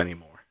thing is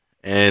anymore.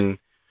 And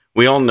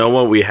we all know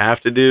what we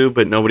have to do,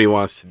 but nobody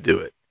wants to do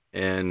it.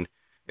 And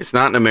it's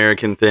not an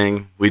American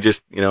thing. We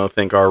just,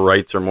 think our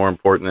rights are more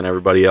important than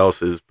everybody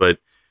else's. But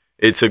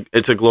it's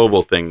a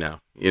global thing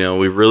now.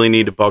 We really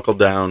need to buckle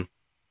down.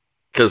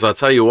 Because I'll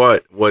tell you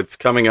what's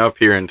coming up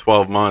here in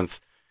 12 months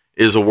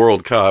is a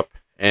World Cup.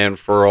 And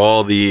for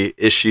all the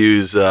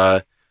issues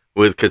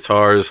with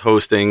Qatar's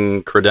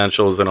hosting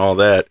credentials and all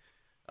that,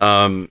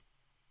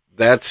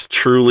 that's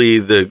truly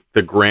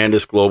the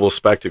grandest global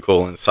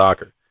spectacle in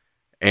soccer.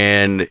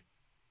 And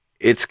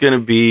it's going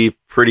to be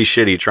pretty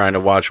shitty trying to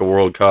watch a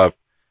World Cup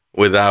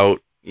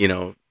without,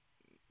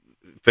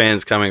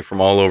 fans coming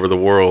from all over the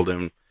world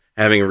and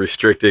having a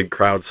restricted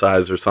crowd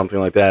size or something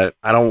like that.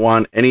 I don't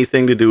want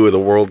anything to do with a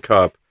World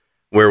Cup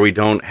where we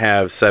don't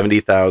have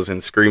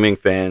 70,000 screaming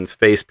fans,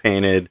 face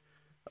painted,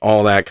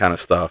 all that kind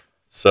of stuff.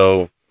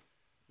 So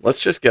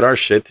let's just get our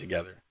shit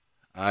together.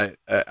 I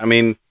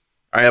mean,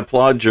 I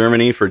applaud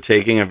Germany for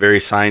taking a very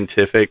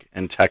scientific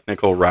and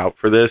technical route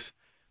for this,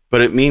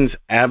 but it means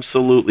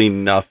absolutely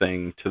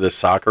nothing to the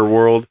soccer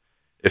world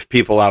if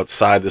people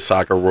outside the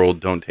soccer world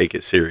don't take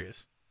it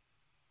serious.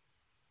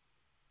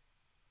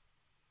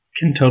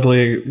 Can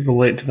totally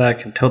relate to that,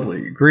 can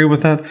totally agree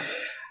with that.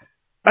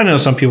 I know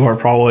some people are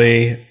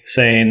probably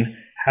saying,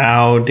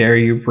 how dare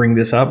you bring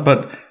this up?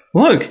 But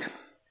look,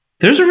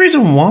 there's a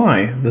reason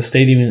why the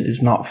stadium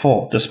is not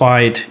full,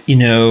 despite,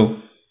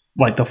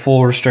 like the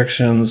full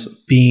restrictions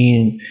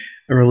being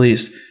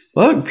released.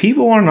 Look,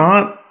 people are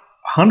not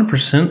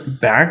 100%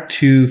 back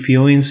to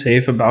feeling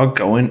safe about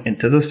going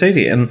into the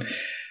stadium. And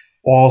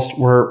whilst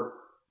we're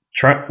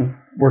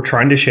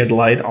trying to shed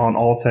light on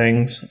all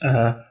things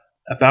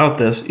about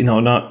this,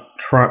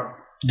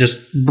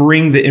 just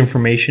bring the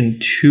information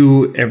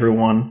to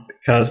everyone,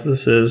 because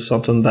this is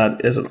something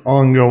that is an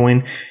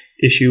ongoing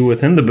issue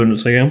within the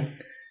Bundesliga.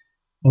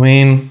 I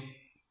mean,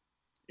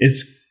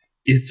 it's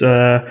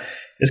going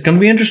to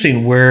be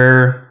interesting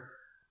where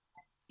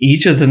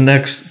each of the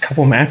next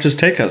couple matches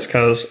take us,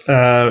 because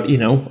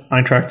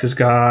Eintracht has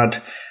got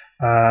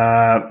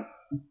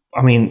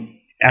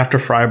after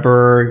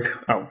Freiburg,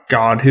 oh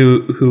God,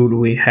 who do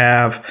we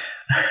have?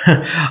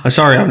 I'm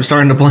sorry, I'm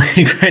starting to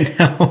blank right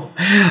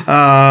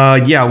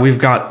now. We've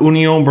got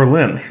Union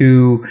Berlin,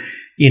 who,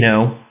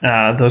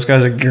 those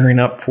guys are gearing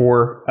up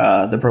for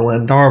the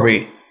Berlin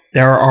Derby.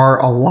 There are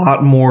a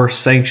lot more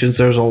sanctions.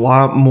 There's a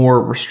lot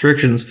more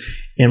restrictions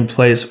in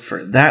place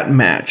for that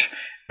match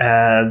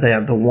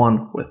than the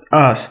one with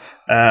us.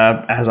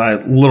 As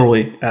I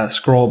literally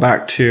scroll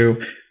back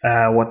to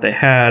what they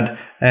had,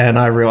 and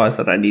I realized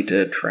that I need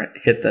to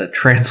hit the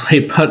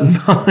translate button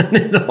on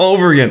it all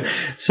over again.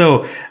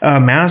 So,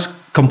 mask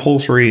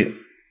compulsory,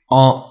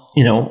 off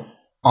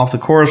the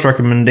course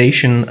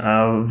recommendation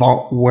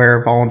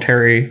where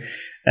voluntary,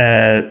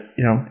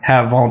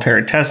 have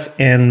voluntary tests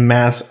and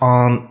masks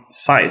on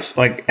sites.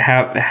 Like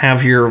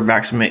have your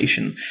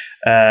vaccination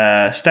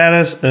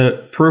status,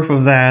 proof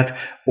of that,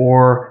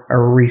 or a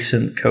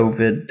recent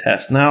COVID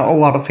test. Now, a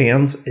lot of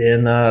fans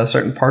in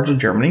certain parts of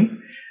Germany.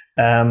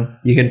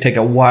 You can take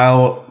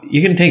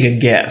a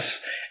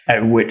guess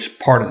at which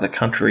part of the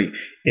country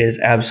is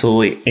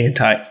absolutely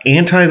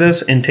anti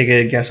this, and take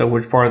a guess at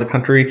which part of the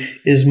country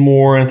is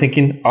more and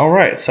thinking, all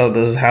right, so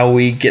this is how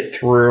we get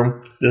through,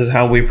 this is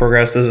how we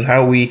progress, this is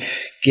how we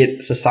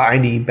get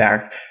society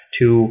back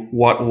to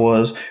what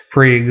was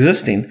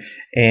pre-existing.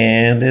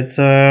 And it's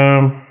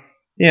not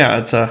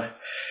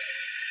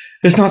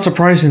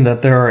surprising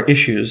that there are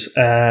issues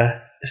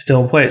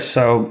still in place.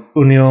 So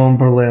Union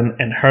Berlin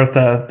and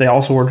Hertha, they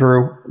also were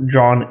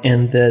drawn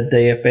in the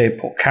DFB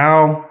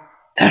Pokal.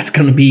 That's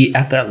going to be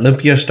at the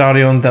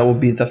Olympiastadion. That will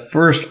be the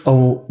first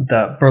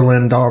the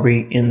Berlin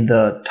Derby in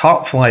the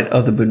top flight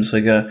of the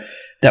Bundesliga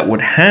that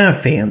would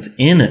have fans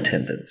in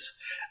attendance.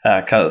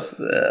 Because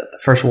the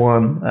first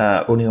one,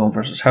 Union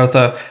versus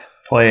Hertha,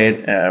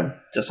 played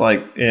just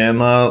like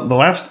in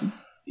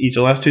each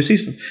of the last two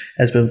seasons,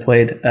 has been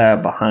played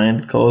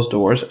behind closed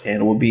doors,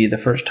 and will be the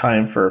first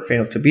time for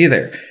fans to be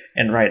there.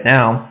 And right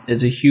now,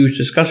 it's a huge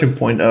discussion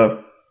point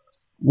of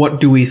what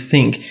do we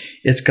think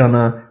it's going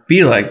to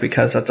be like,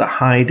 because that's a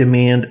high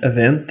demand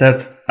event.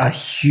 That's a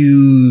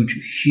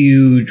huge,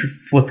 huge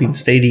flipping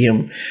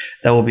stadium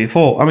that will be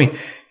full. I mean,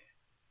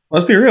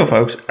 let's be real,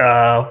 folks.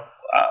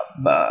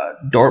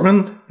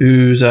 Dortmund,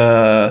 whose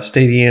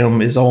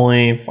stadium is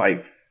only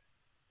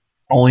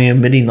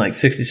admitting like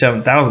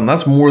 67,000.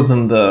 That's more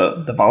than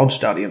the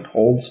Waldstadion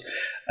holds.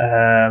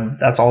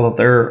 That's all that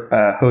they're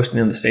hosting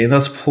in the stadium.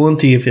 That's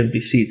plenty of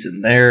empty seats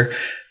in there.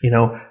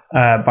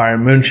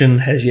 Bayern München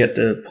has yet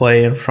to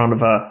play in front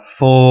of a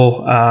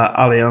full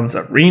Allianz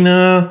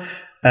Arena.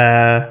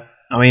 I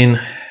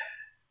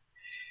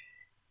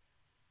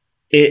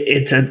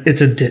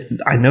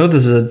know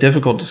this is a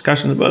difficult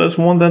discussion, but it's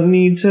one that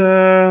needs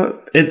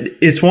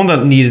it's one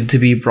that needed to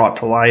be brought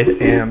to light.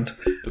 And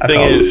the thing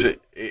is,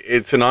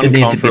 it's an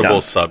uncomfortable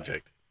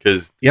subject,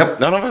 because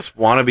none of us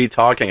want to be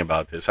talking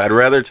about this. I'd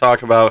rather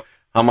talk about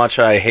how much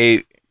I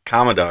hate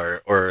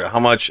Commodore, or how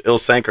much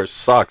Ilsanker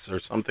sucks, or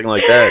something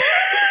like that.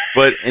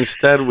 But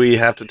instead, we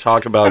have to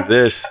talk about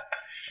this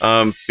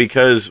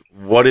because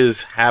what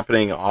is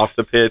happening off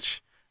the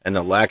pitch, and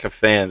the lack of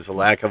fans, the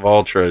lack of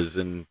ultras,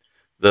 and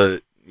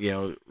the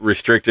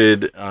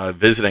restricted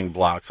visiting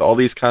blocks, all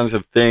these kinds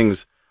of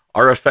things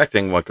are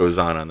affecting what goes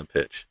on the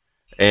pitch.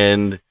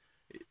 And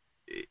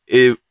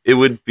it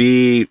would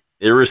be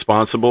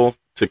irresponsible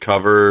to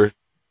cover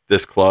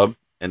this club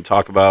and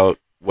talk about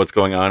what's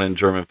going on in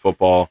German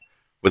football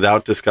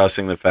without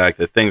discussing the fact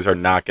that things are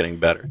not getting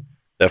better.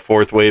 That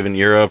fourth wave in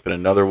Europe and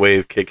another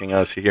wave kicking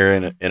us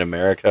here in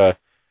America.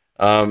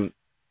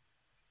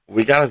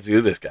 We got to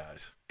do this,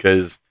 guys,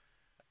 because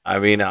I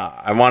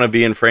want to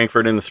be in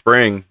Frankfurt in the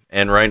spring,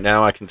 and right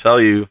now I can tell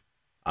you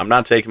I'm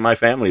not taking my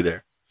family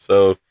there.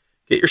 So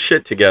get your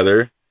shit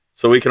together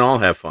so we can all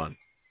have fun.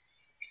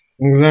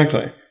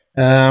 Exactly.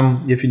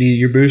 If you need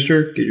your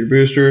booster, get your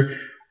booster,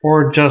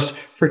 or just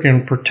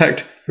freaking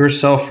protect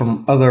yourself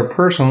from other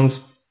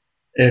persons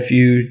if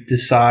you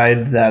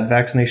decide that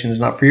vaccination is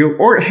not for you.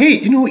 Or, hey,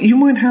 you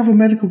might have a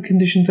medical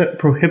condition that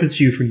prohibits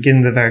you from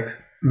getting the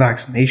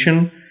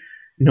vaccination.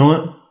 You know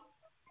what?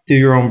 Do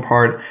your own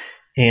part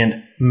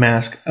and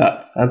mask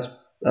up. That's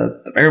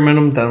the bare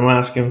minimum that I'm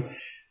asking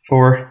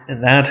for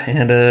in that.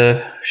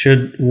 And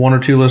should one or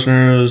two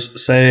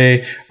listeners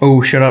say,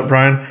 "Oh, shut up,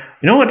 Brian,"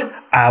 you know what?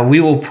 We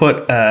will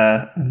put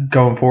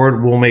going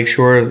forward. We'll make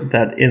sure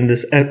that in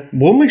this.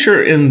 We'll make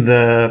sure in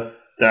the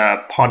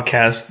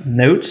podcast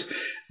notes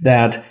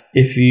that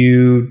if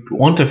you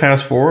want to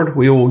fast forward,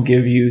 we will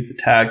give you the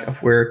tag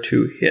of where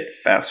to hit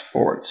fast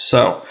forward.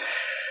 So,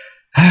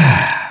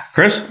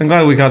 Chris, I'm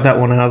glad we got that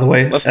one out of the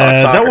way. Let's talk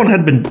soccer.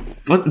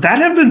 That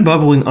had been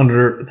bubbling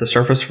under the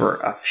surface for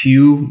a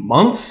few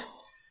months.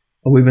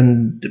 We've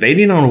been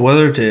debating on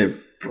whether to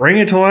bring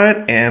it to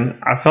light, and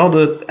I felt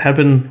it had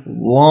been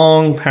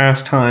long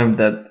past time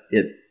that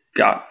it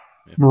got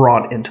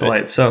brought into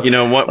light. So,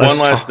 one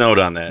last note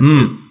on that.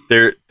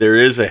 There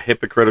is a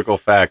hypocritical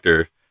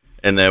factor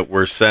in that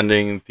we're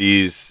sending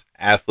these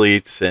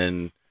athletes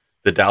and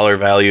the dollar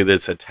value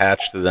that's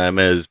attached to them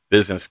as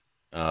business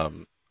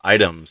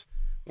items.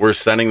 We're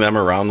sending them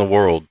around the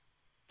world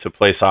to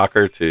play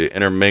soccer, to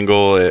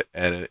intermingle at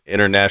an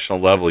international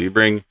level. You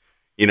bring,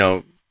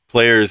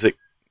 players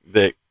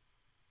that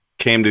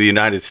came to the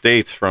United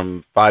States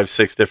from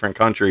 5-6 different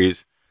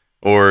countries,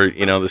 or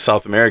the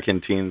South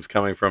American teams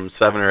coming from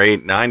 7 or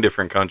 8, 9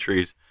 different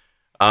countries.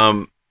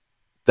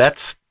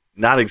 That's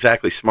not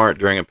exactly smart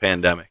during a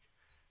pandemic.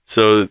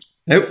 So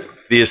nope.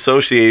 The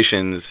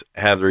associations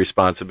have the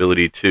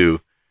responsibility to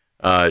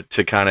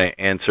kind of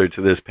answer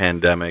to this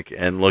pandemic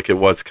and look at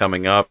what's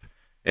coming up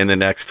in the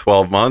next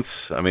 12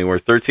 months. I mean, we're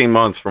 13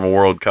 months from a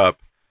World Cup,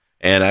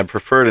 and I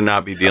prefer to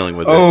not be dealing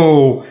with this.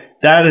 Oh,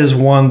 that is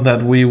one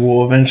that we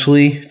will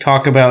eventually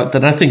talk about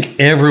that I think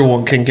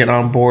everyone can get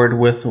on board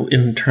with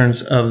in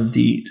terms of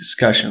the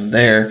discussion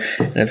there.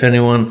 And if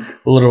anyone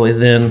literally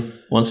then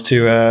wants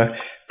to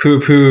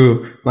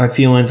poo-poo my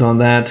feelings on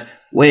that,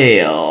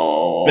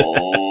 well,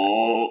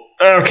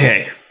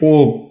 okay,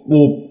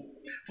 we'll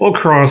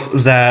cross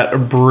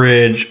that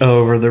bridge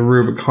over the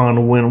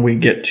Rubicon when we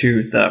get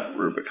to that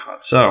Rubicon.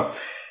 So,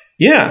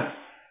 yeah.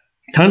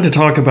 Time to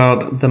talk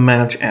about the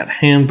match at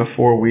hand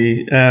before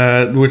we,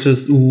 which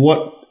is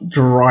what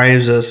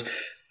drives us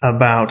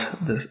about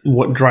this,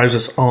 what drives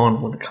us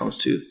on when it comes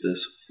to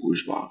this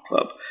foosball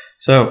club.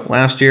 So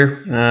last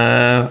year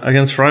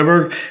against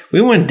Freiburg,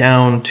 we went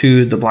down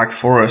to the Black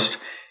Forest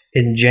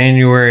in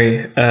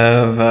January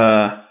of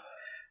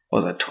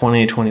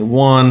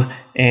 2021,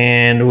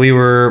 and we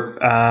were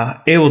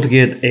able to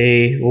get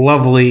a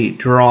lovely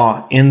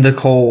draw in the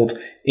cold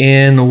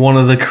in one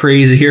of the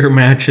crazier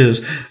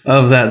matches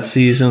of that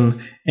season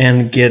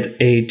and get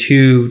a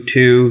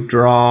 2-2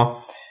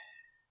 draw.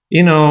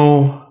 It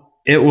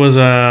was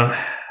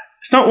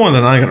it's not one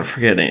that I'm going to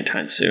forget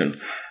anytime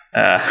soon.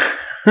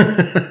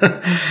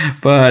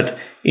 But,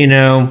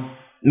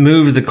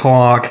 move the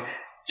clock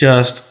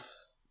just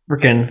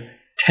freaking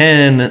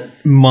 10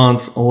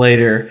 months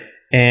later,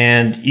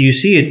 and you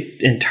see an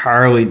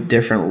entirely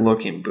different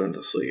looking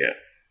Bundesliga.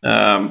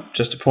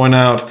 Just to point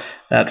out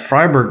that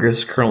Freiburg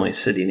is currently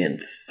sitting in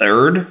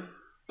third,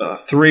 a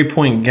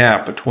 3-point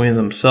gap between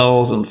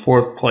themselves and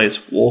fourth place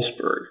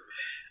Wolfsburg.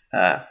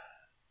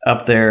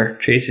 Up there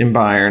chasing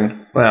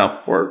Bayern.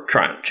 Well, we're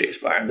trying to chase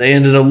Bayern. They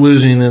ended up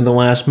losing in the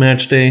last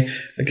match day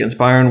against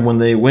Bayern when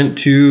they went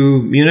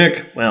to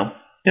Munich. Well,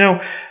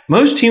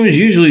 most teams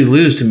usually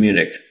lose to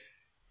Munich.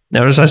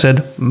 Notice I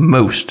said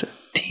most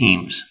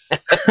teams.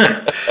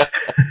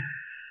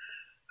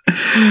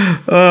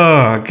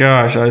 Oh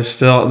gosh,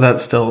 that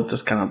still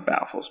just kind of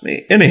baffles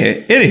me.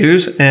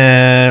 Anywho's,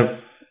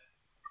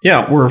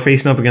 we're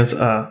facing up against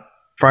a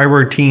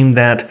Freiburg team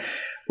that,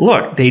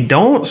 look, they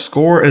don't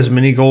score as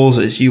many goals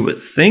as you would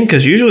think,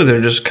 because usually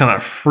they're just kind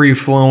of free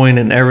flowing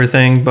and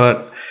everything.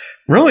 But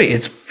really,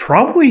 it's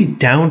probably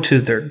down to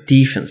their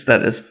defense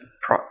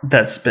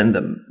that's been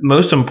the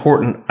most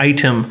important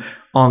item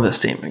on this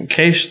team. In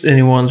case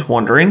anyone's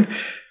wondering,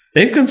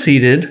 they've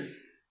conceded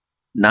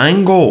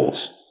 9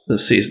 goals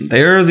this season.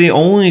 They're the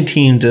only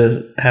team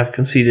to have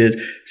conceded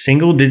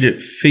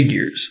single-digit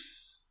figures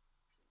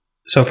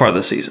so far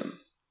this season.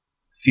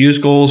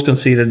 Fewest goals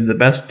conceded, the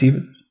best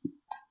defense.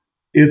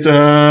 These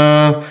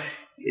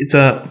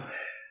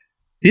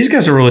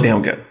guys are really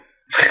damn good.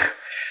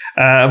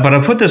 But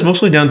I put this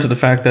mostly down to the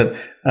fact that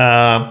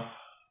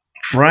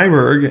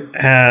Freiburg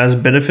has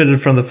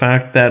benefited from the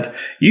fact that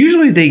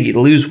usually they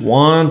lose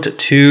 1 to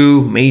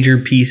 2 major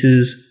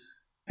pieces.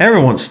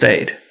 Everyone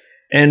stayed.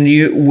 And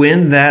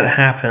when that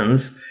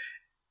happens,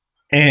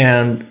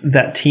 and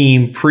that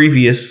team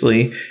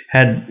previously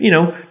had,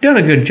 done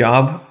a good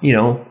job,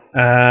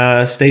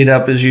 stayed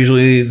up is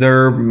usually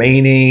their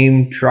main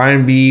aim. Try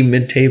and be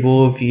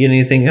mid-table. If you get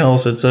anything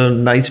else, it's a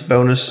nice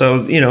bonus.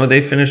 So,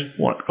 they finished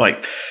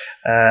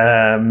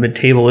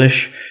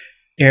mid-table-ish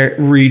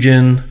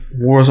region.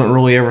 Wasn't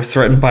really ever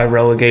threatened by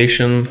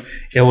relegation.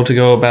 Able to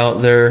go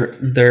about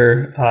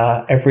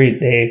their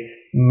everyday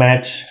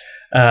match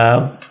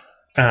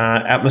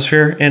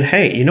atmosphere. And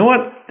hey, you know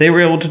what they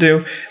were able to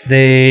do?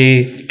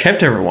 They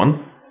kept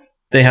everyone.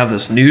 They have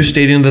this new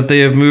stadium that they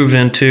have moved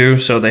into,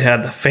 so they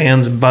had the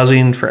fans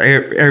buzzing for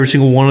every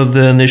single one of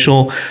the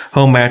initial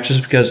home matches,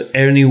 because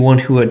anyone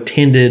who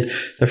attended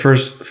the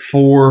first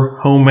 4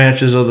 home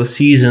matches of the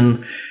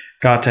season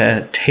got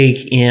to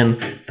take in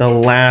the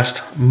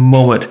last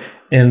moment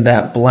in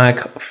that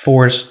Black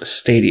Forest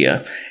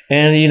Stadia.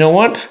 And you know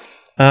what?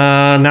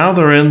 Now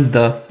they're in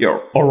the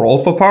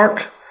Europa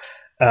Park,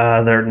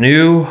 their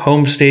new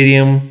home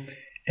stadium,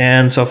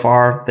 and so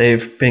far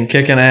they've been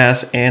kicking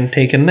ass and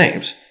taking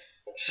names.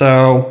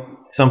 So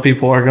some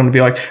people are going to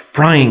be like,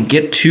 Brian,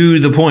 get to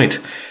the point.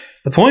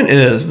 The point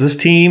is, this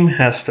team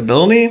has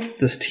stability.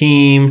 This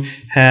team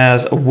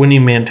has a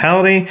winning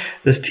mentality.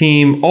 This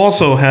team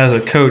also has a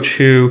coach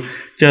who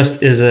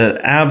just is an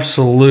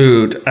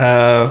absolute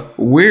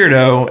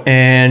weirdo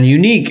and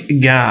unique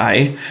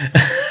guy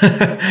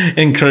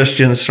in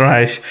Christian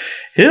Streich.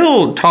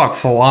 He'll talk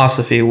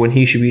philosophy when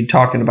he should be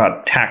talking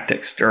about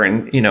tactics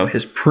during,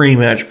 his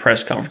pre-match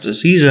press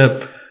conferences. He's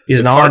an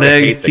odd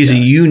egg. He's a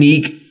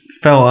unique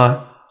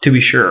fella, to be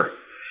sure.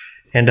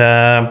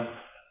 And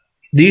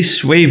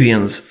these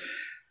Swabians,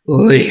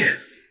 I'm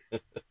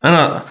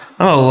not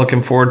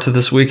looking forward to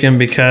this weekend,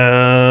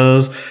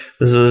 because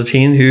this is a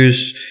team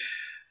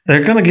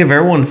they're going to give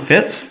everyone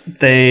fits.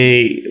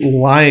 They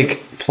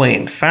like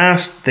playing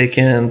fast. They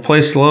can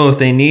play slow if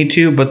they need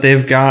to, but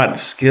they've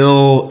got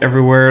skill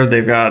everywhere.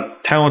 They've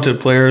got talented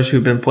players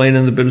who've been playing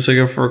in the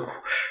Bundesliga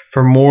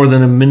for more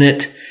than a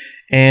minute.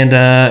 And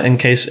in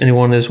case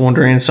anyone is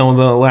wondering, some of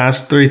the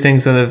last 3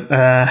 things that have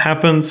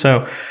happened.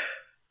 So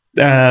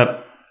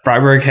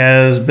Freiburg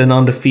has been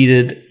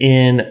undefeated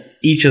in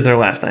each of their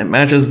last 9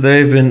 matches.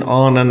 They've been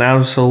on an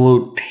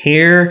absolute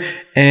tear.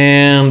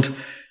 And,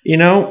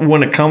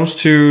 when it comes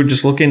to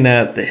just looking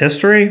at the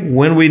history,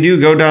 when we do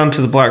go down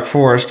to the Black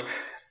Forest,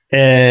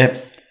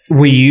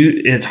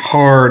 it's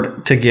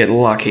hard to get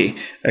lucky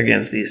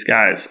against these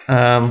guys.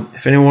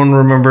 If anyone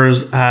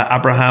remembers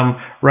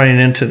Abraham running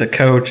into the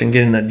coach and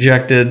getting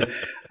ejected,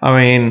 I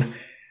mean,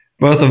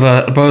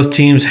 both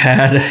teams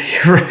had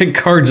red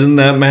cards in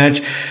that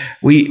match.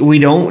 We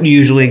don't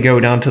usually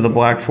go down to the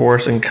Black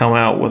Forest and come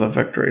out with a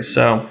victory.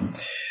 So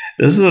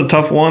this is a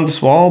tough one to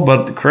swallow.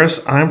 But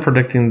Chris, I'm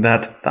predicting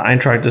that the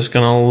Eintracht is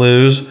going to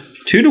lose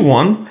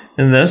 2-1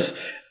 in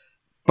this,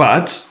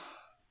 but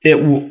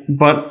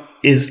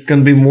it's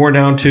going to be more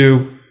down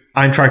to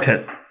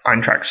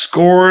Eintracht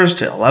scores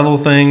to level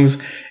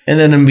things, and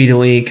then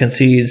immediately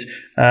concedes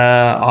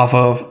off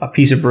of a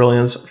piece of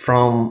brilliance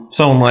from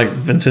someone like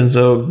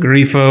Vincenzo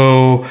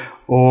Grifo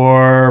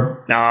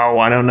or,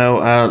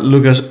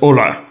 Lucas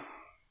Ola.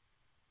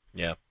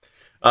 Yeah.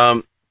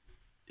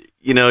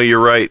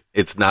 You're right.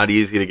 It's not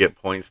easy to get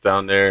points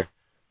down there,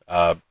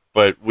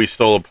 but we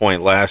stole a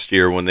point last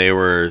year when they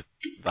were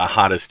the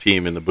hottest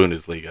team in the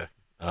Bundesliga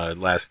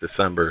last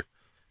December.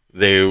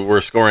 They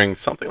were scoring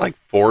something like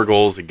 4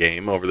 goals a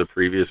game over the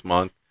previous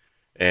month.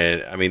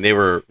 And, they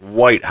were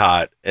white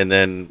hot. And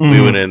then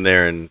we went in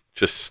there and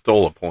just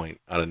stole a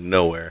point out of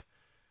nowhere.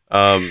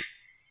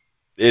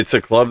 It's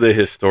a club that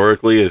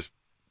historically has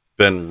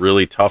been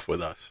really tough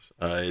with us.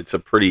 It's a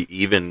pretty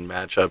even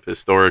matchup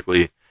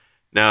historically.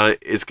 Now,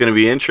 it's going to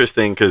be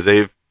interesting because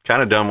they've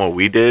kind of done what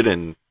we did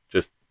and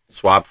just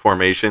swapped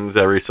formations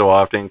every so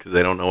often because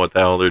they don't know what the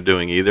hell they're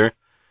doing either.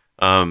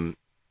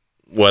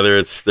 Whether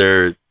it's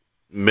their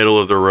middle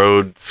of the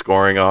road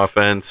scoring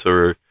offense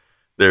or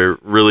their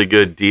really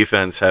good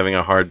defense having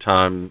a hard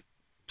time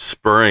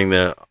spurring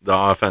the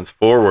offense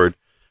forward.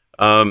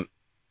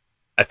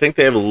 I think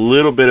they have a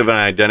little bit of an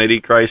identity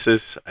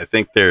crisis. I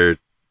think they're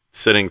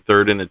sitting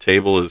 3rd in the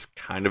table is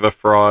kind of a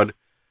fraud,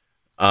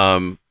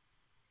 but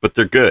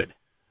they're good.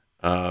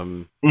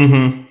 And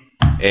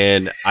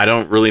I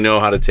don't really know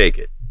how to take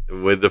it.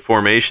 With the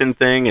formation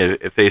thing,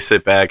 if they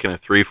sit back in a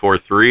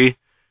 3-4-3,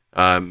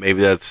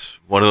 maybe that's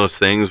one of those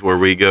things where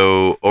we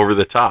go over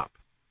the top,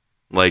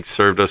 like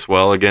served us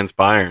well against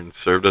Bayern,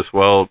 served us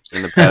well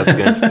in the past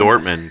against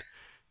Dortmund,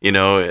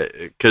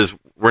 because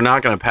we're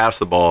not going to pass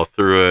the ball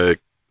through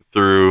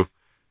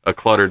a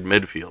cluttered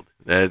midfield.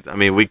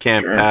 We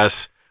can't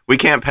pass. We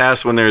can't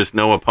pass when there's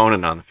no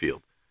opponent on the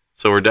field.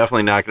 So we're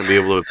definitely not going to be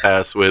able to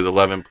pass with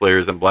 11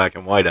 players in black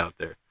and white out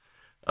there.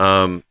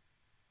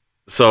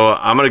 So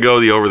I'm going to go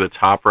the over the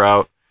top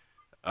route.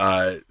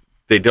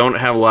 They don't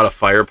have a lot of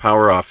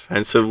firepower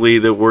offensively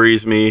that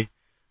worries me.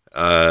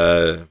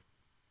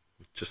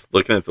 just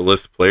looking at the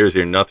list of players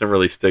here, nothing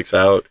really sticks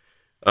out.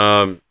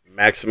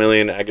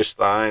 Maximilian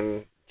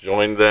Eggestein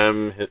joined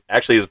them.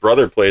 Actually, his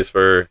brother plays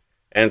for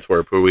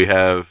Antwerp, who we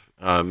have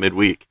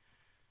midweek.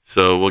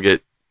 So we'll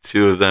get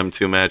 2 of them,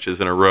 2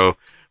 matches in a row.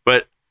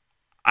 But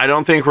I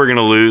don't think we're going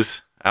to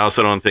lose. I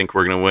also don't think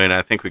we're going to win.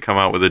 I think we come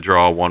out with a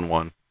draw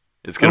 1-1.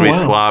 It's going to be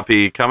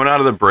sloppy. Coming out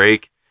of the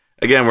break,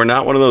 again, we're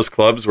not one of those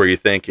clubs where you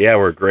think, yeah,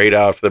 we're great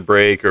off the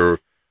break or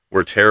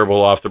we're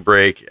terrible off the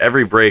break.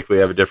 Every break we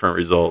have a different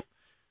result.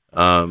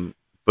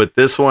 But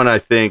this one, I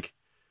think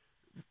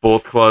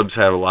both clubs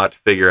have a lot to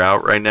figure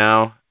out right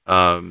now.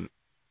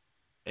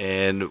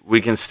 And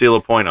we can steal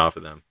a point off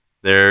of them.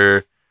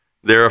 They're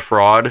a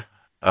fraud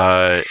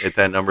at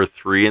that number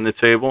 3 in the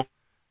table,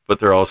 but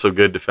they're also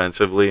good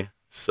defensively.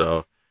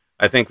 So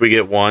I think we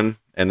get 1,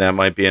 and that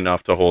might be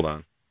enough to hold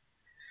on.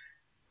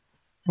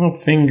 Well,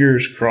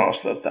 fingers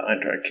crossed that the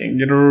Eintracht can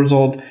get a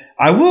result.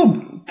 I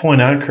will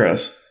point out,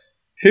 Chris,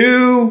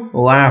 who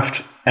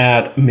laughed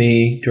at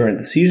me during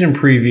the season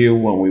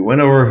preview when we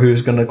went over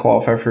who's going to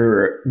qualify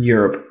for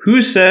Europe?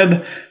 Who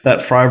said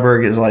that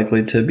Freiburg is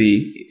likely to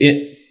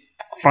be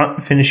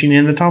finishing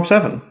in the top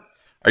 7?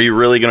 Are you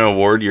really going to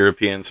award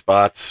European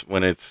spots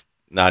when it's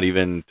not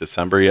even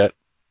December yet?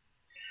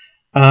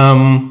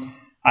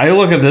 I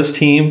look at this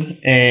team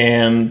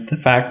and the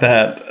fact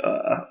that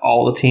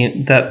all the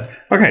team that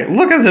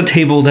look at the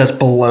table that's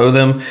below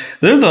them.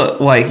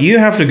 They're you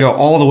have to go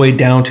all the way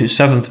down to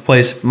 7th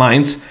place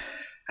Mainz.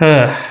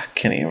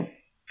 Can't even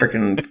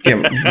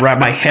freaking wrap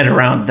my head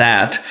around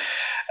that.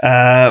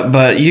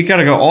 But you got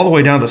to go all the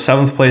way down to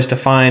 7th place to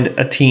find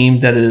a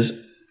team that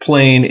is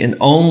playing in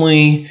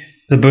only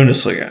the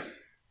Bundesliga.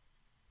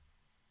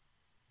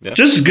 Yeah.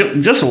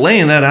 Just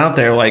laying that out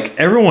there, like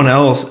everyone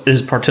else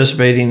is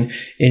participating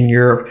in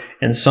Europe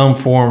in some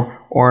form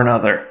or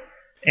another.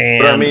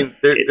 And but I mean,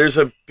 there's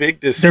a big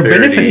disparity. They're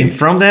benefiting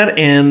from that,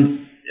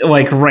 and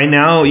like right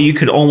now, you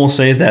could almost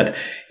say that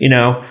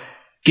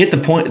get the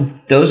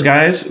point. Those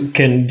guys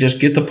can just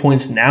get the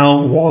points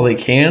now while they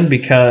can,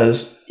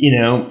 because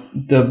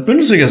the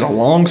Bundesliga is a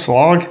long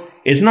slog.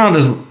 It's not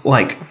as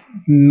like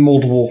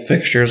multiple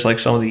fixtures like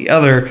some of the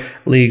other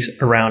leagues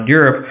around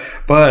Europe,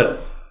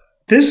 but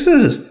this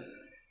is,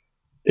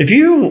 if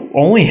you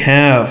only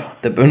have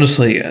the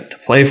Bundesliga to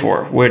play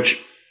for, which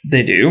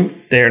they do,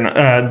 they're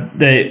not.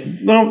 They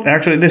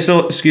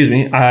still. Excuse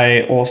me,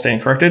 I will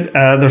stand corrected.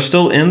 They're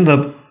still in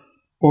the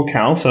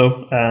locale,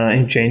 so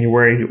in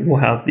January we'll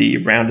have the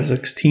round of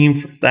 16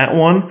 for that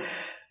one.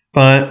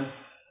 But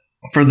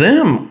for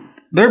them,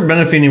 they're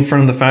benefiting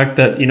from the fact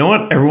that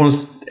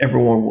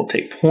everyone will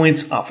take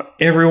points off of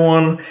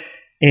everyone,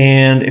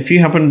 and if you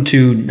happen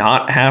to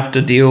not have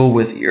to deal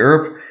with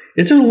Europe,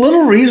 it's a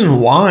little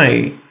reason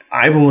why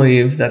I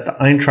believe that the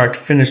Eintracht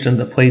finished in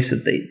the place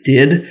that they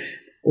did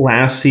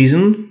last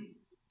season,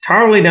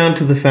 entirely down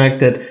to the fact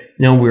that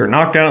we were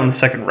knocked out in the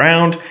second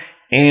round,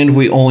 and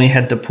we only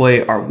had to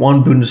play our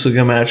 1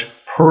 Bundesliga match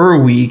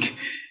per week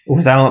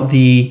without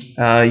the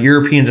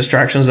European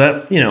distractions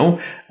that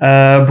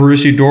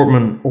Borussia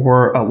Dortmund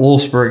or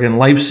Wolfsburg and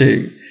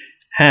Leipzig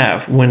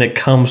have when it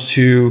comes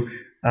to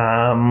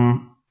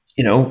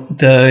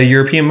the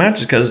European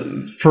matches, because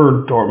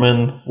for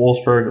Dortmund,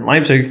 Wolfsburg, and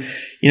Leipzig,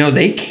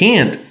 they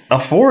can't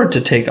afford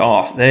to take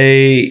off.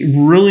 They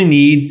really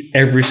need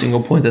every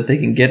single point that they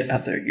can get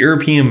at their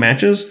European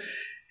matches.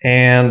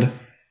 And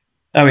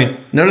I mean,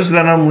 notice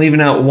that I'm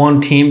leaving out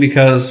one team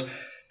because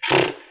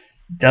it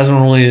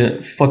doesn't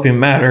really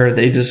flipping matter.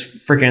 They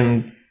just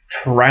freaking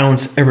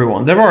trounce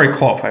everyone. They've already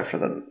qualified for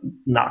the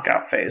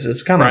knockout phase.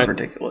 It's kind of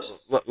ridiculous.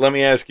 Let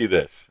me ask you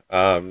this.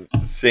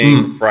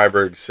 Seeing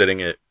Freiburg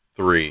sitting at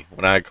 3,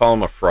 when I call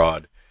them a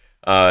fraud,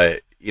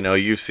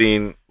 you've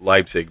seen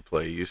Leipzig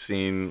play, you've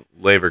seen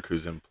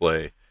Leverkusen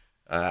play.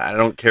 I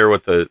don't care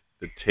what the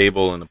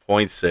table and the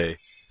points say.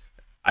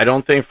 I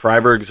don't think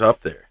Freiburg's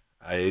up there.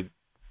 I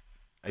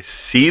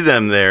see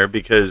them there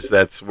because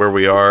that's where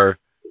we are,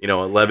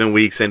 11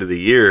 weeks into the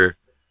year.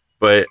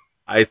 But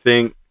I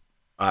think,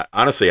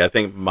 honestly, I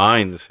think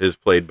Mainz has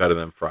played better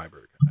than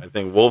Freiburg. I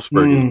think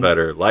Wolfsburg is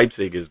better.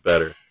 Leipzig is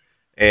better.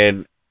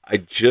 And I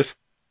just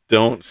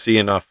don't see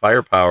enough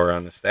firepower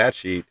on the stat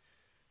sheet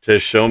to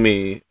show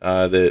me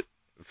that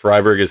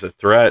Freiburg is a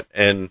threat.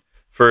 And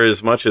for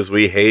as much as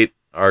we hate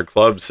our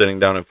club sitting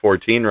down at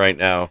 14 right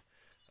now,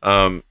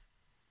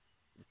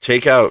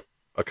 take out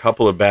a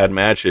couple of bad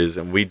matches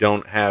and we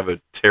don't have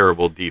a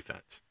terrible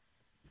defense.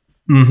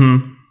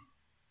 Mm-hmm.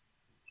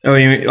 Oh,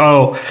 you mean?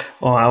 Oh,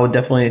 well, I would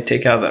definitely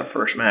take out that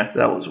first match.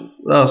 That was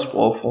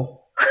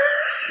woeful.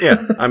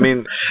 Yeah, I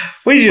mean,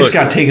 we just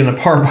got taken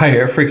apart by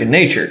our freaking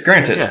nature.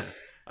 Granted. Yeah,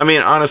 I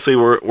mean, honestly,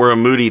 we're a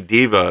moody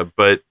diva,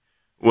 but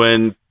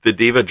when the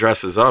diva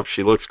dresses up,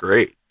 she looks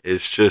great.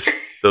 It's just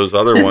those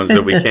other ones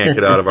that we can't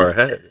get out of our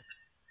head.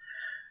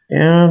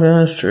 Yeah,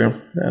 that's true.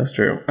 That's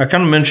true. I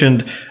kind of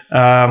mentioned,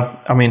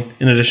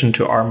 in addition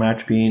to our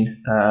match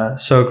being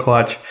so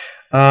clutch,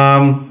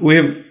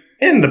 we've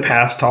in the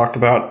past talked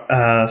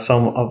about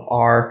some of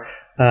our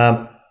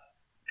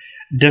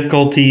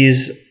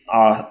difficulties,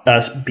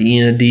 us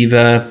being a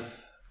diva,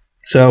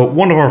 So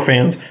one of our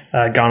fans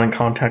got in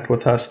contact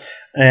with us,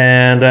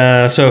 and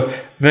so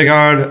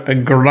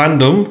Vegard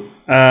Grandum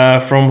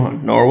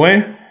from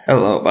Norway,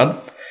 hello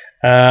bud,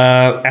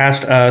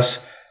 asked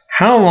us,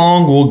 how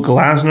long will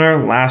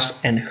Glasner last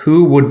and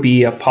who would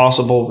be a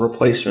possible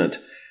replacement?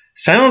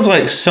 Sounds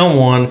like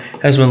someone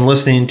has been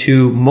listening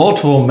to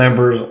multiple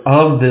members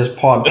of this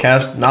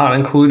podcast, not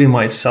including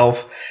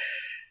myself,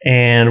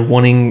 and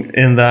wanting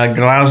in the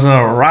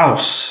Glasner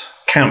Rouse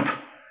camp.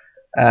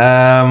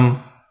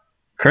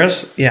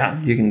 Chris,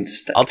 yeah, you can.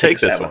 I'll take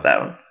this one. With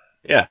that one.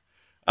 Yeah.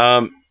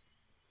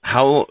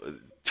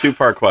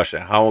 Two-part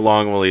question: how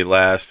long will he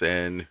last,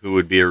 and who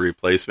would be a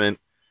replacement?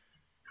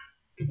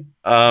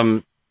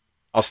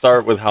 I'll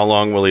start with how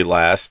long will he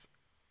last.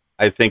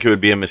 I think it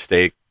would be a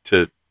mistake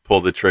to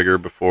pull the trigger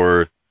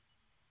before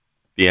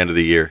the end of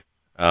the year.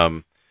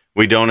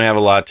 We don't have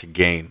a lot to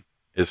gain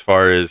as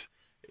far as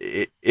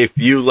if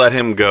you let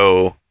him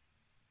go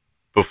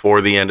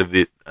before the end of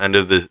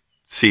the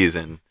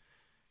season.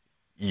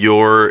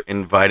 You're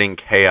inviting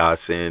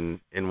chaos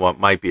in what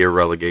might be a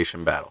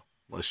relegation battle.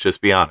 Let's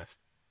just be honest.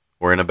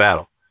 We're in a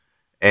battle.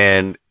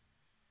 And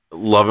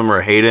love him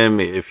or hate him,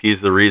 if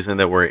he's the reason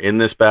that we're in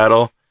this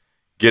battle,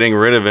 getting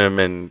rid of him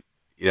and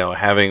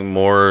having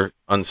more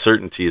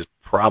uncertainty is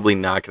probably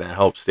not going to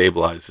help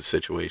stabilize the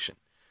situation.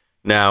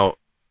 Now,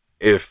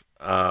 if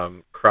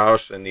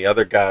Kraus and the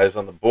other guys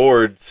on the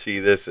board see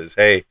this as,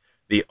 hey,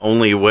 the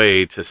only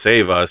way to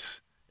save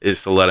us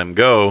is to let him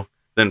go,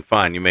 then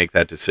fine, you make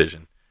that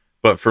decision.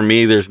 But for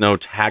me, there's no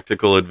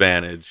tactical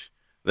advantage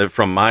that,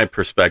 from my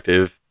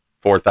perspective,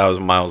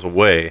 4,000 miles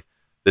away,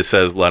 that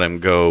says let him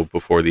go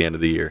before the end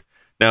of the year.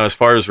 Now, as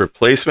far as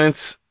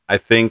replacements, I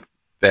think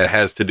that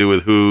has to do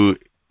with who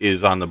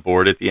is on the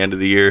board at the end of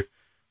the year.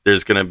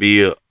 There's going to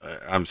be,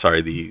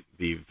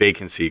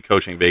 the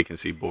coaching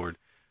vacancy board.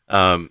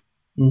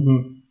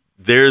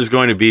 There's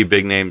going to be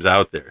big names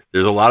out there.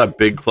 There's a lot of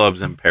big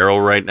clubs in peril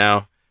right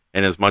now.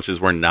 And as much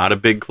as we're not a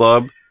big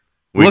club,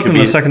 look in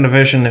the second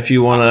division if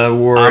you want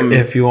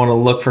to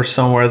look for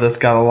somewhere that's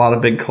got a lot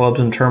of big clubs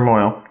in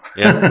turmoil.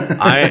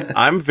 Yeah,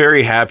 I'm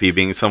very happy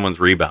being someone's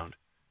rebound.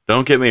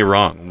 Don't get me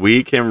wrong.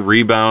 We can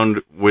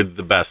rebound with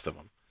the best of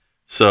them.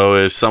 So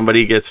if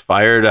somebody gets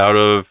fired out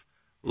of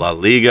La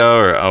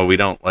Liga, or we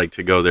don't like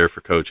to go there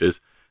for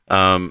coaches,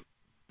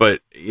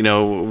 but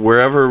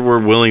wherever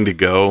we're willing to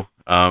go,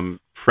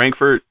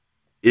 Frankfurt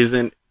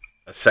isn't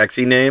a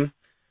sexy name,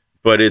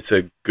 but it's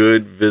a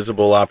good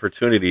visible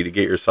opportunity to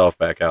get yourself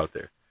back out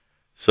there.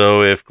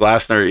 So if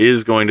Glasner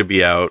is going to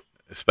be out,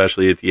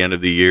 especially at the end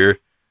of the year,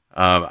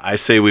 I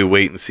say we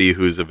wait and see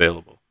who's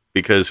available,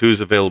 because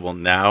who's available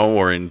now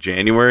or in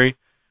January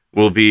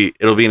it'll be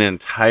an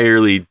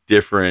entirely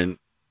different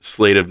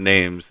slate of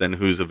names than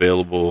who's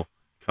available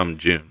come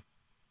June.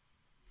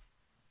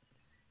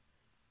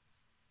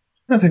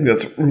 I think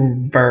that's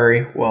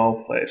very well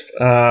placed.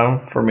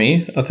 For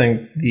me, I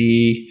think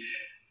the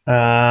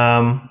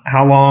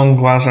how long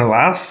Glasner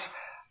lasts,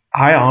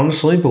 I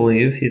honestly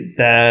believe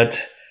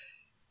that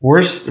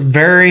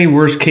very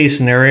worst case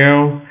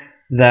scenario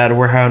that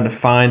we're having to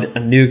find a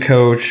new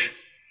coach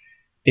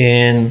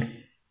in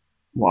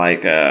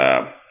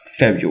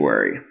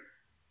February.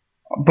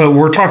 But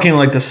we're talking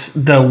like this,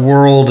 the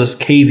world is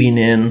caving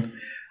in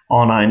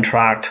on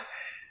Eintracht.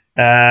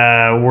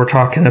 We're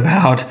talking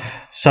about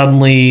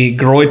suddenly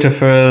Greuther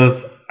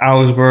Fürth,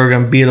 Augsburg,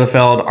 and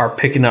Bielefeld are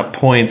picking up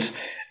points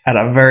at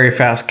a very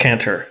fast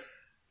canter.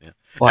 Yeah.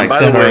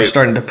 That are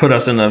starting to put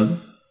us in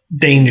a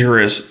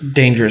dangerous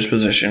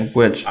position,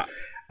 which,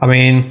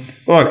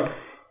 look,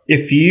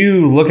 if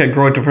you look at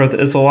Greuther Fürth,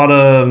 it's a lot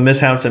of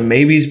mishaps and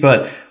maybes,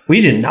 but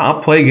we did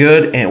not play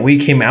good, and we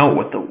came out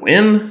with the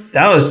win.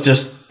 That was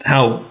just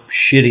how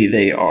shitty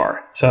they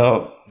are.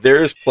 So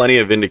there's plenty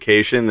of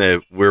indication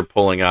that we're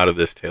pulling out of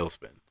this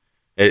tailspin.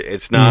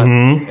 It's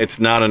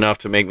not enough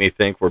to make me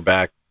think we're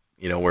back,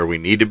 where we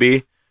need to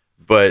be,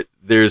 but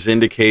there's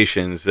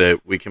indications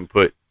that we can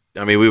put.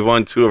 We've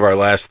won 2 of our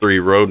last 3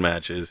 road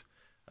matches.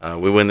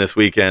 We win this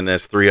weekend.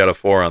 That's 3 out of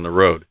 4 on the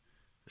road.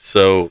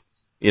 So,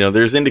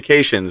 there's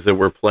indications that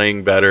we're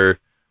playing better.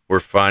 We're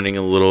finding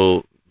a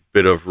little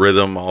bit of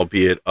rhythm,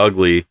 albeit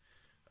ugly.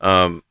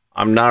 I'm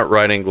not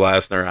writing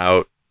Glasner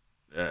out.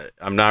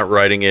 I'm not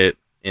writing it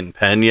in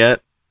pen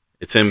yet.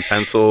 It's in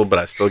pencil, but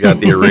I still got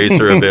the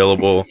eraser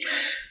available.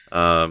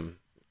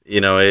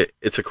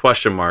 It's a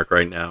question mark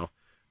right now.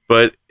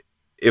 But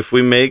if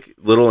we make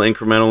little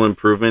incremental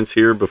improvements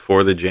here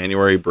before the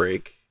January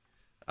break,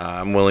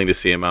 I'm willing to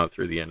see him out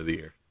through the end of the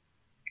year.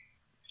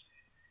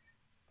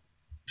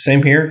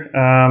 Same here.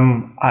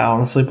 I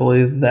honestly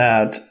believe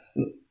that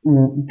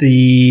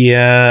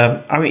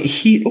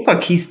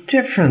he's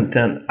different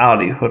than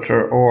Adi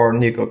Hütter or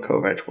Niko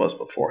Kovac was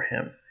before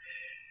him.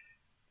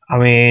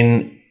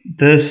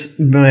 This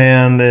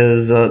man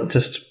is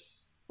just,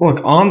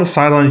 look, on the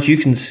sidelines, you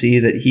can see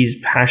that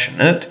he's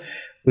passionate.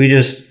 We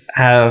just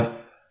have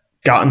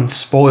gotten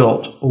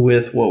spoiled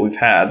with what we've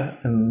had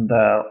in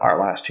our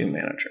last 2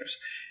 managers.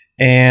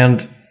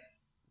 And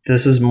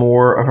this is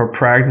more of a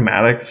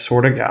pragmatic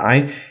sort of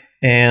guy.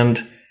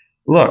 And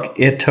look,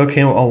 it took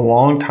him a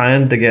long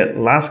time to get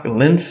Lask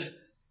Linz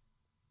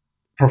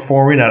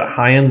performing at a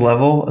high-end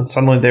level, and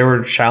suddenly they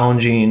were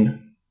challenging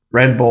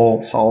Red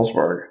Bull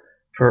Salzburg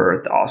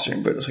for the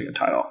Austrian Bundesliga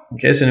title. In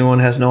case anyone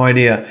has no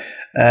idea,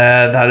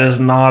 that is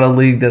not a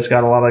league that's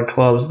got a lot of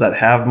clubs that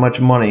have much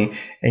money,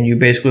 and you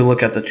basically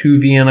look at the two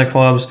Vienna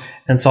clubs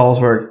and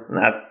Salzburg, and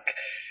that's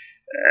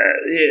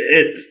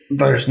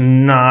there's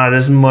not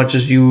as much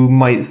as you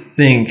might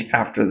think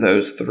after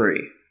those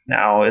three.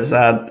 Now,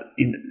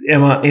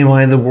 am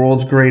I the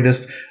world's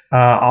greatest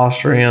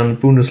Austrian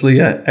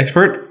Bundesliga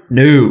expert?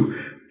 No,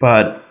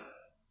 but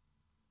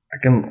I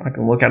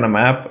can look at a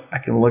map, I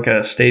can look at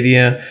a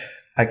stadia,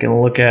 I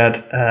can look at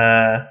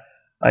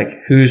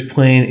who's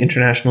playing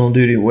international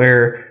duty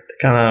where to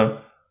kind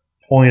of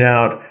point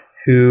out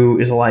who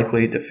is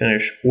likely to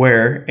finish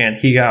where, and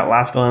he got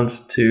Lask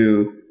Linz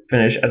to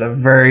finish at a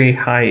very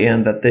high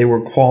end that they were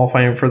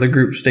qualifying for the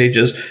group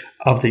stages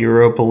of the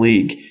Europa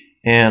League,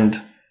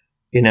 and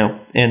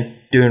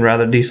doing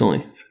rather decently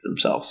for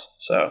themselves.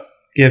 So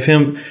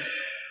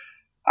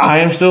I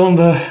am still in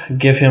the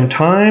give him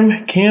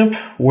time camp,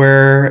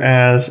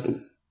 whereas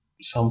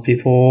some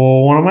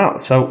people want him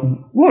out.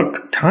 So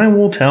look, time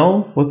will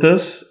tell with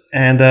this,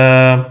 and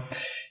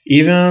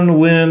even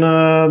when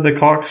the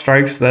clock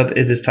strikes that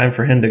it is time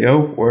for him to go,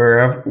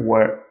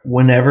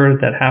 whenever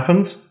that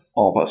happens,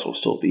 all of us will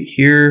still be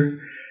here.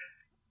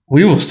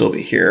 We will still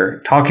be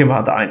here talking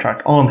about the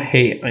Eintracht on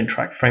Hey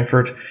Eintracht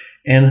Frankfurt,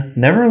 and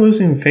never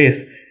losing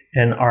faith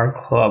in our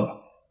club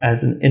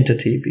as an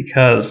entity,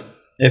 because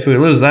if we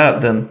lose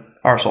that, then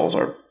our souls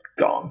are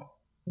gone.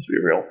 Let's be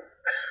real.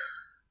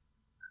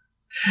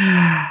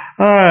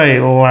 I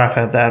laugh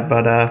at that,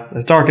 but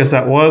as dark as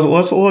that was,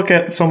 let's look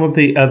at some of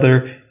the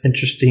other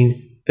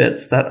interesting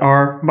bits that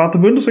are about the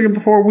Bundesliga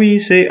before we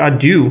say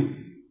adieu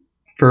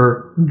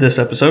for this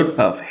episode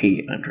of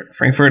Hey Eintracht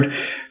Frankfurt.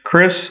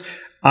 Chris,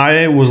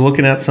 I was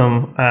looking at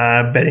some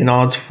betting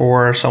odds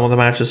for some of the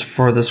matches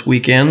for this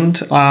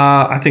weekend.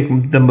 I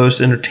think the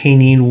most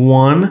entertaining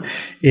one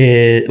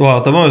is,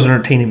 the most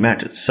entertaining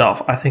match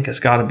itself, I think it's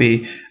got to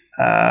be,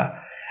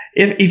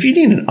 if you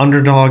need an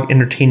underdog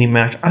entertaining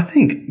match, I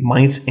think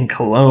Mainz and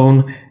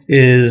Cologne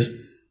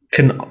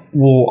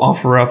will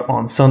offer up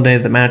on Sunday,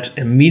 the match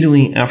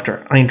immediately after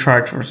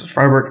Eintracht versus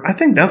Freiburg. I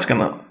think that's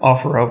going to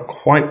offer up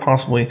quite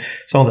possibly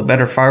some of the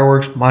better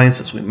fireworks.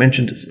 Mainz, as we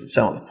mentioned, is in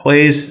seventh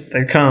place.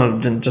 They're kind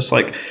of been just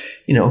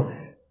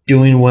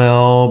doing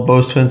well.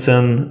 Bo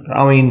Svensson,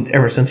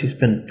 ever since he's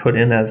been put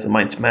in as the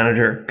Mainz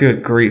manager,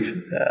 good grief.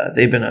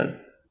 They've been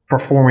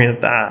performing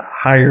at the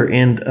higher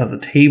end of the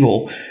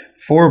table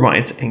for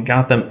Mainz and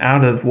got them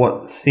out of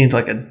what seems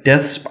like a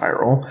death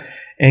spiral.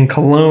 And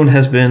Cologne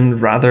has been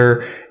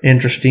rather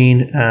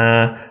interesting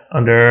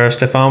under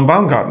Stefan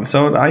Baumgarten.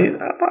 So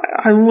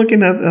I'm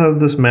looking at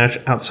this match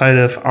outside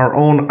of our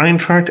own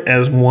Eintracht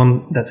as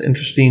one that's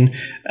interesting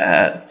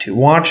to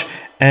watch.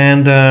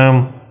 And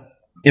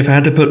if I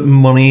had to put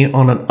money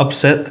on an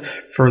upset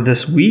for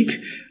this week,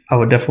 I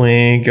would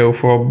definitely go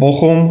for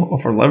Bochum or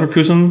for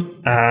Leverkusen.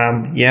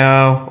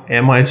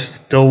 Am I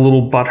still a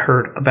little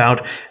butthurt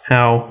about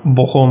how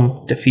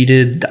Bochum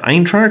defeated the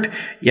Eintracht?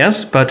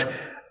 Yes, but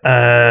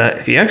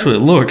if you actually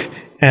look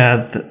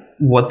at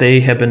what they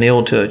have been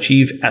able to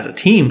achieve as a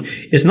team,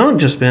 it's not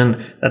just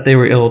been that they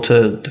were able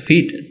to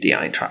defeat the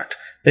Eintracht.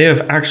 They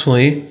have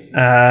actually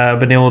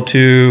been able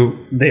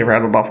to, they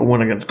rattled off a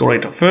win against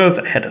Greuther Fürth,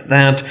 ahead of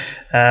that,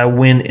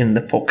 win in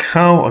the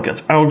Pokal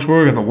against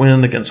Augsburg, and a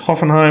win against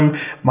Hoffenheim,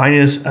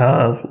 minus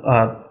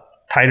a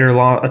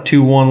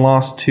 2-1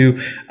 loss to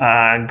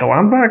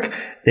Gladbach.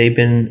 They've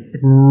been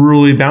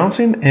really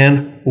bouncing,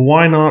 and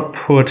why not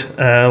put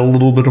a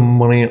little bit of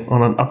money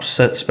on an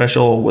upset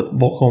special with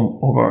Bochum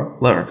over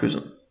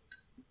Leverkusen?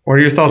 What are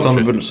your thoughts on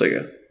the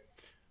Bundesliga?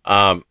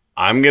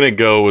 I'm going to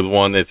go with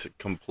one that's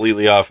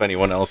completely off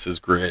anyone else's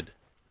grid.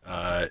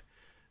 I'm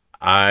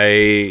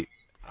going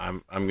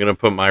to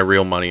put my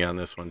real money on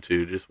this one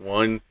too. Just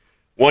one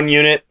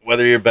unit,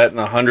 whether you're betting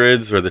the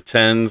hundreds or the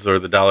tens or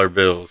the dollar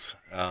bills.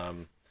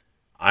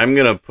 I'm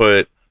going to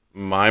put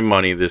my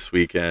money this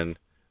weekend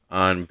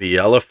on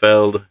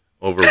Bielefeld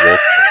over Wolfsburg.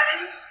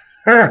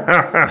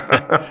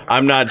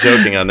 I'm not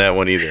joking on that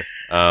one either.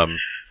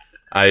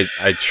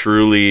 I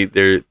truly,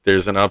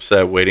 there's an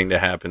upset waiting to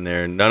happen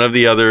there. None of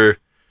the other,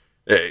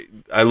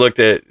 I looked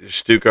at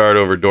Stuttgart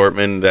over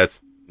Dortmund.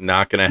 That's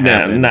not going to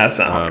happen. No,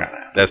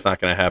 that's not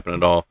going to happen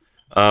at all.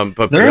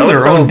 But they're in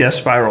their own death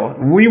spiral.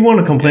 We want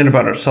to complain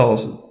about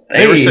ourselves.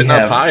 They were sitting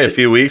up high a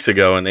few weeks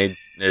ago, and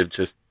it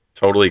just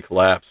totally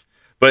collapsed.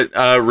 But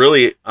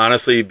really,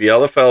 honestly,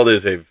 Bielefeld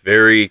is a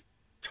very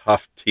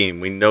tough team.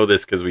 We know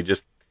this because we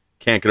just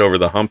can't get over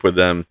the hump with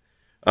them.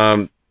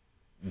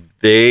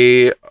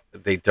 They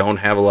don't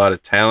have a lot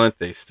of talent.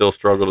 They still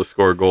struggle to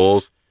score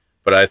goals.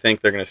 But I think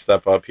they're going to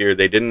step up here.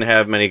 They didn't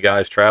have many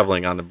guys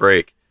traveling on the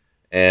break,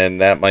 and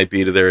that might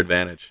be to their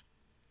advantage.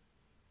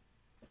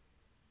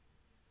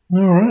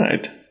 All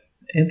right.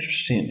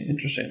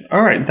 Interesting.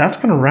 All right, that's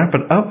going to wrap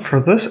it up for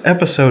this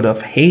episode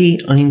of Hey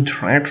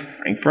Eintracht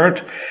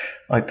Frankfurt.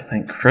 I'd like to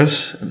thank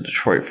Chris in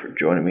Detroit for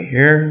joining me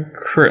here.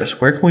 Chris,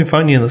 where can we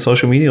find you in the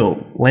social media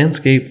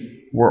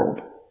landscape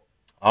world?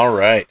 All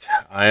right.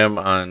 I am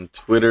on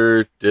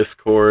Twitter,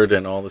 Discord,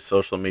 and all the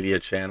social media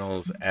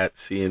channels at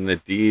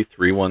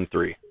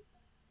SeeingTheD313.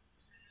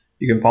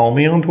 You can follow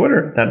me on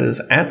Twitter. That is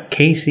at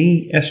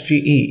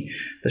KCSGE.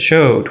 The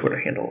show Twitter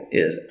handle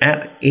is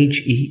at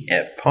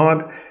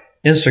HEFPod.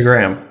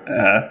 Instagram,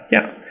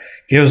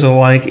 give us a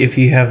like if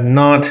you have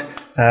not.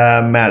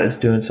 Matt is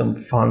doing some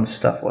fun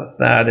stuff with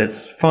that.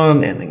 It's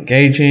fun and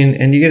engaging,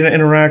 and you get to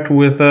interact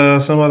with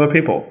some other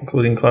people,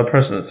 including club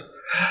presidents.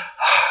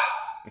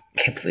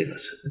 Can't believe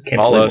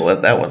I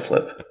let that one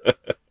slip.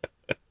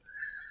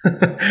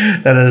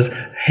 That is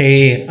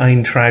Hey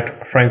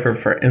Eintracht Frankfurt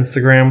for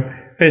Instagram.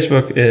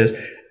 Facebook is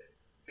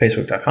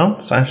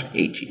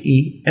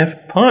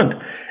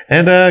facebook.com/HEFpod.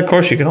 And of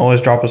course, you can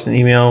always drop us an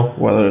email,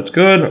 whether it's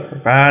good or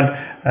bad.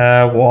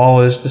 We'll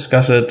always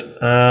discuss it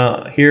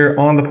here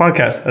on the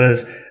podcast. That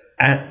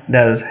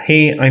is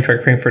Hey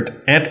Eintracht Frankfurt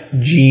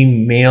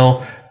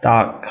 @gmail.com.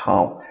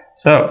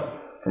 So,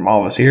 from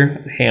all of us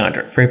here at Hey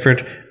Eintracht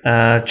Frankfurt,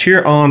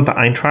 cheer on the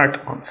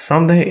Eintracht on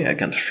Sunday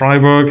against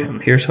Freiburg.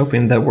 And here's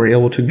hoping that we're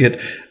able to get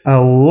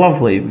a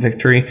lovely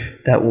victory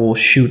that will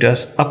shoot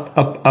us up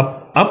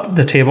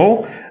the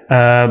table.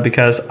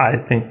 Because I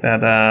think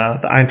that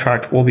the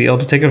Eintracht will be able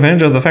to take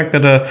advantage of the fact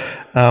that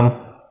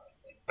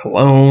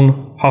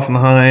Cologne,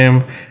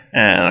 Hoffenheim,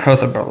 and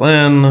Hertha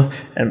Berlin,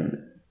 and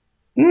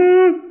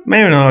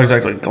maybe not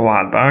exactly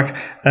Gladbach,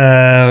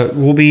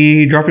 will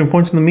be dropping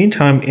points in the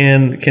meantime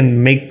and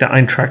can make the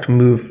Eintracht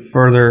move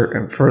further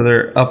and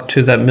further up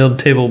to that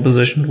mid-table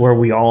position where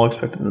we all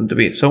expected them to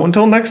be. So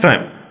until next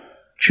time,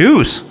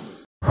 choose!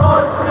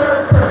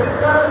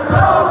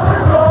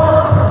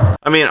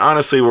 I mean,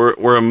 honestly,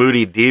 we're a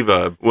moody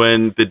diva.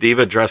 When the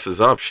diva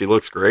dresses up, she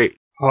looks great.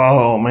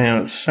 Oh,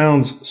 man, it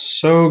sounds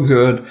so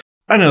good.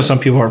 I know some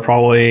people are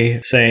probably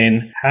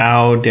saying,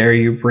 how dare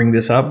you bring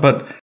this up,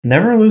 but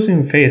never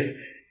losing faith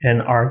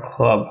in our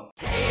club.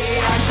 Hey,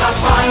 Eintracht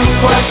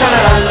Frankfurt,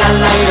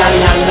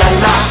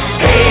 sha-la-la-la-la-la-la-la.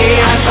 Hey,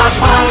 Eintracht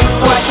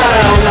Frankfurt,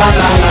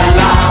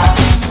 sha-la-la-la-la-la-la.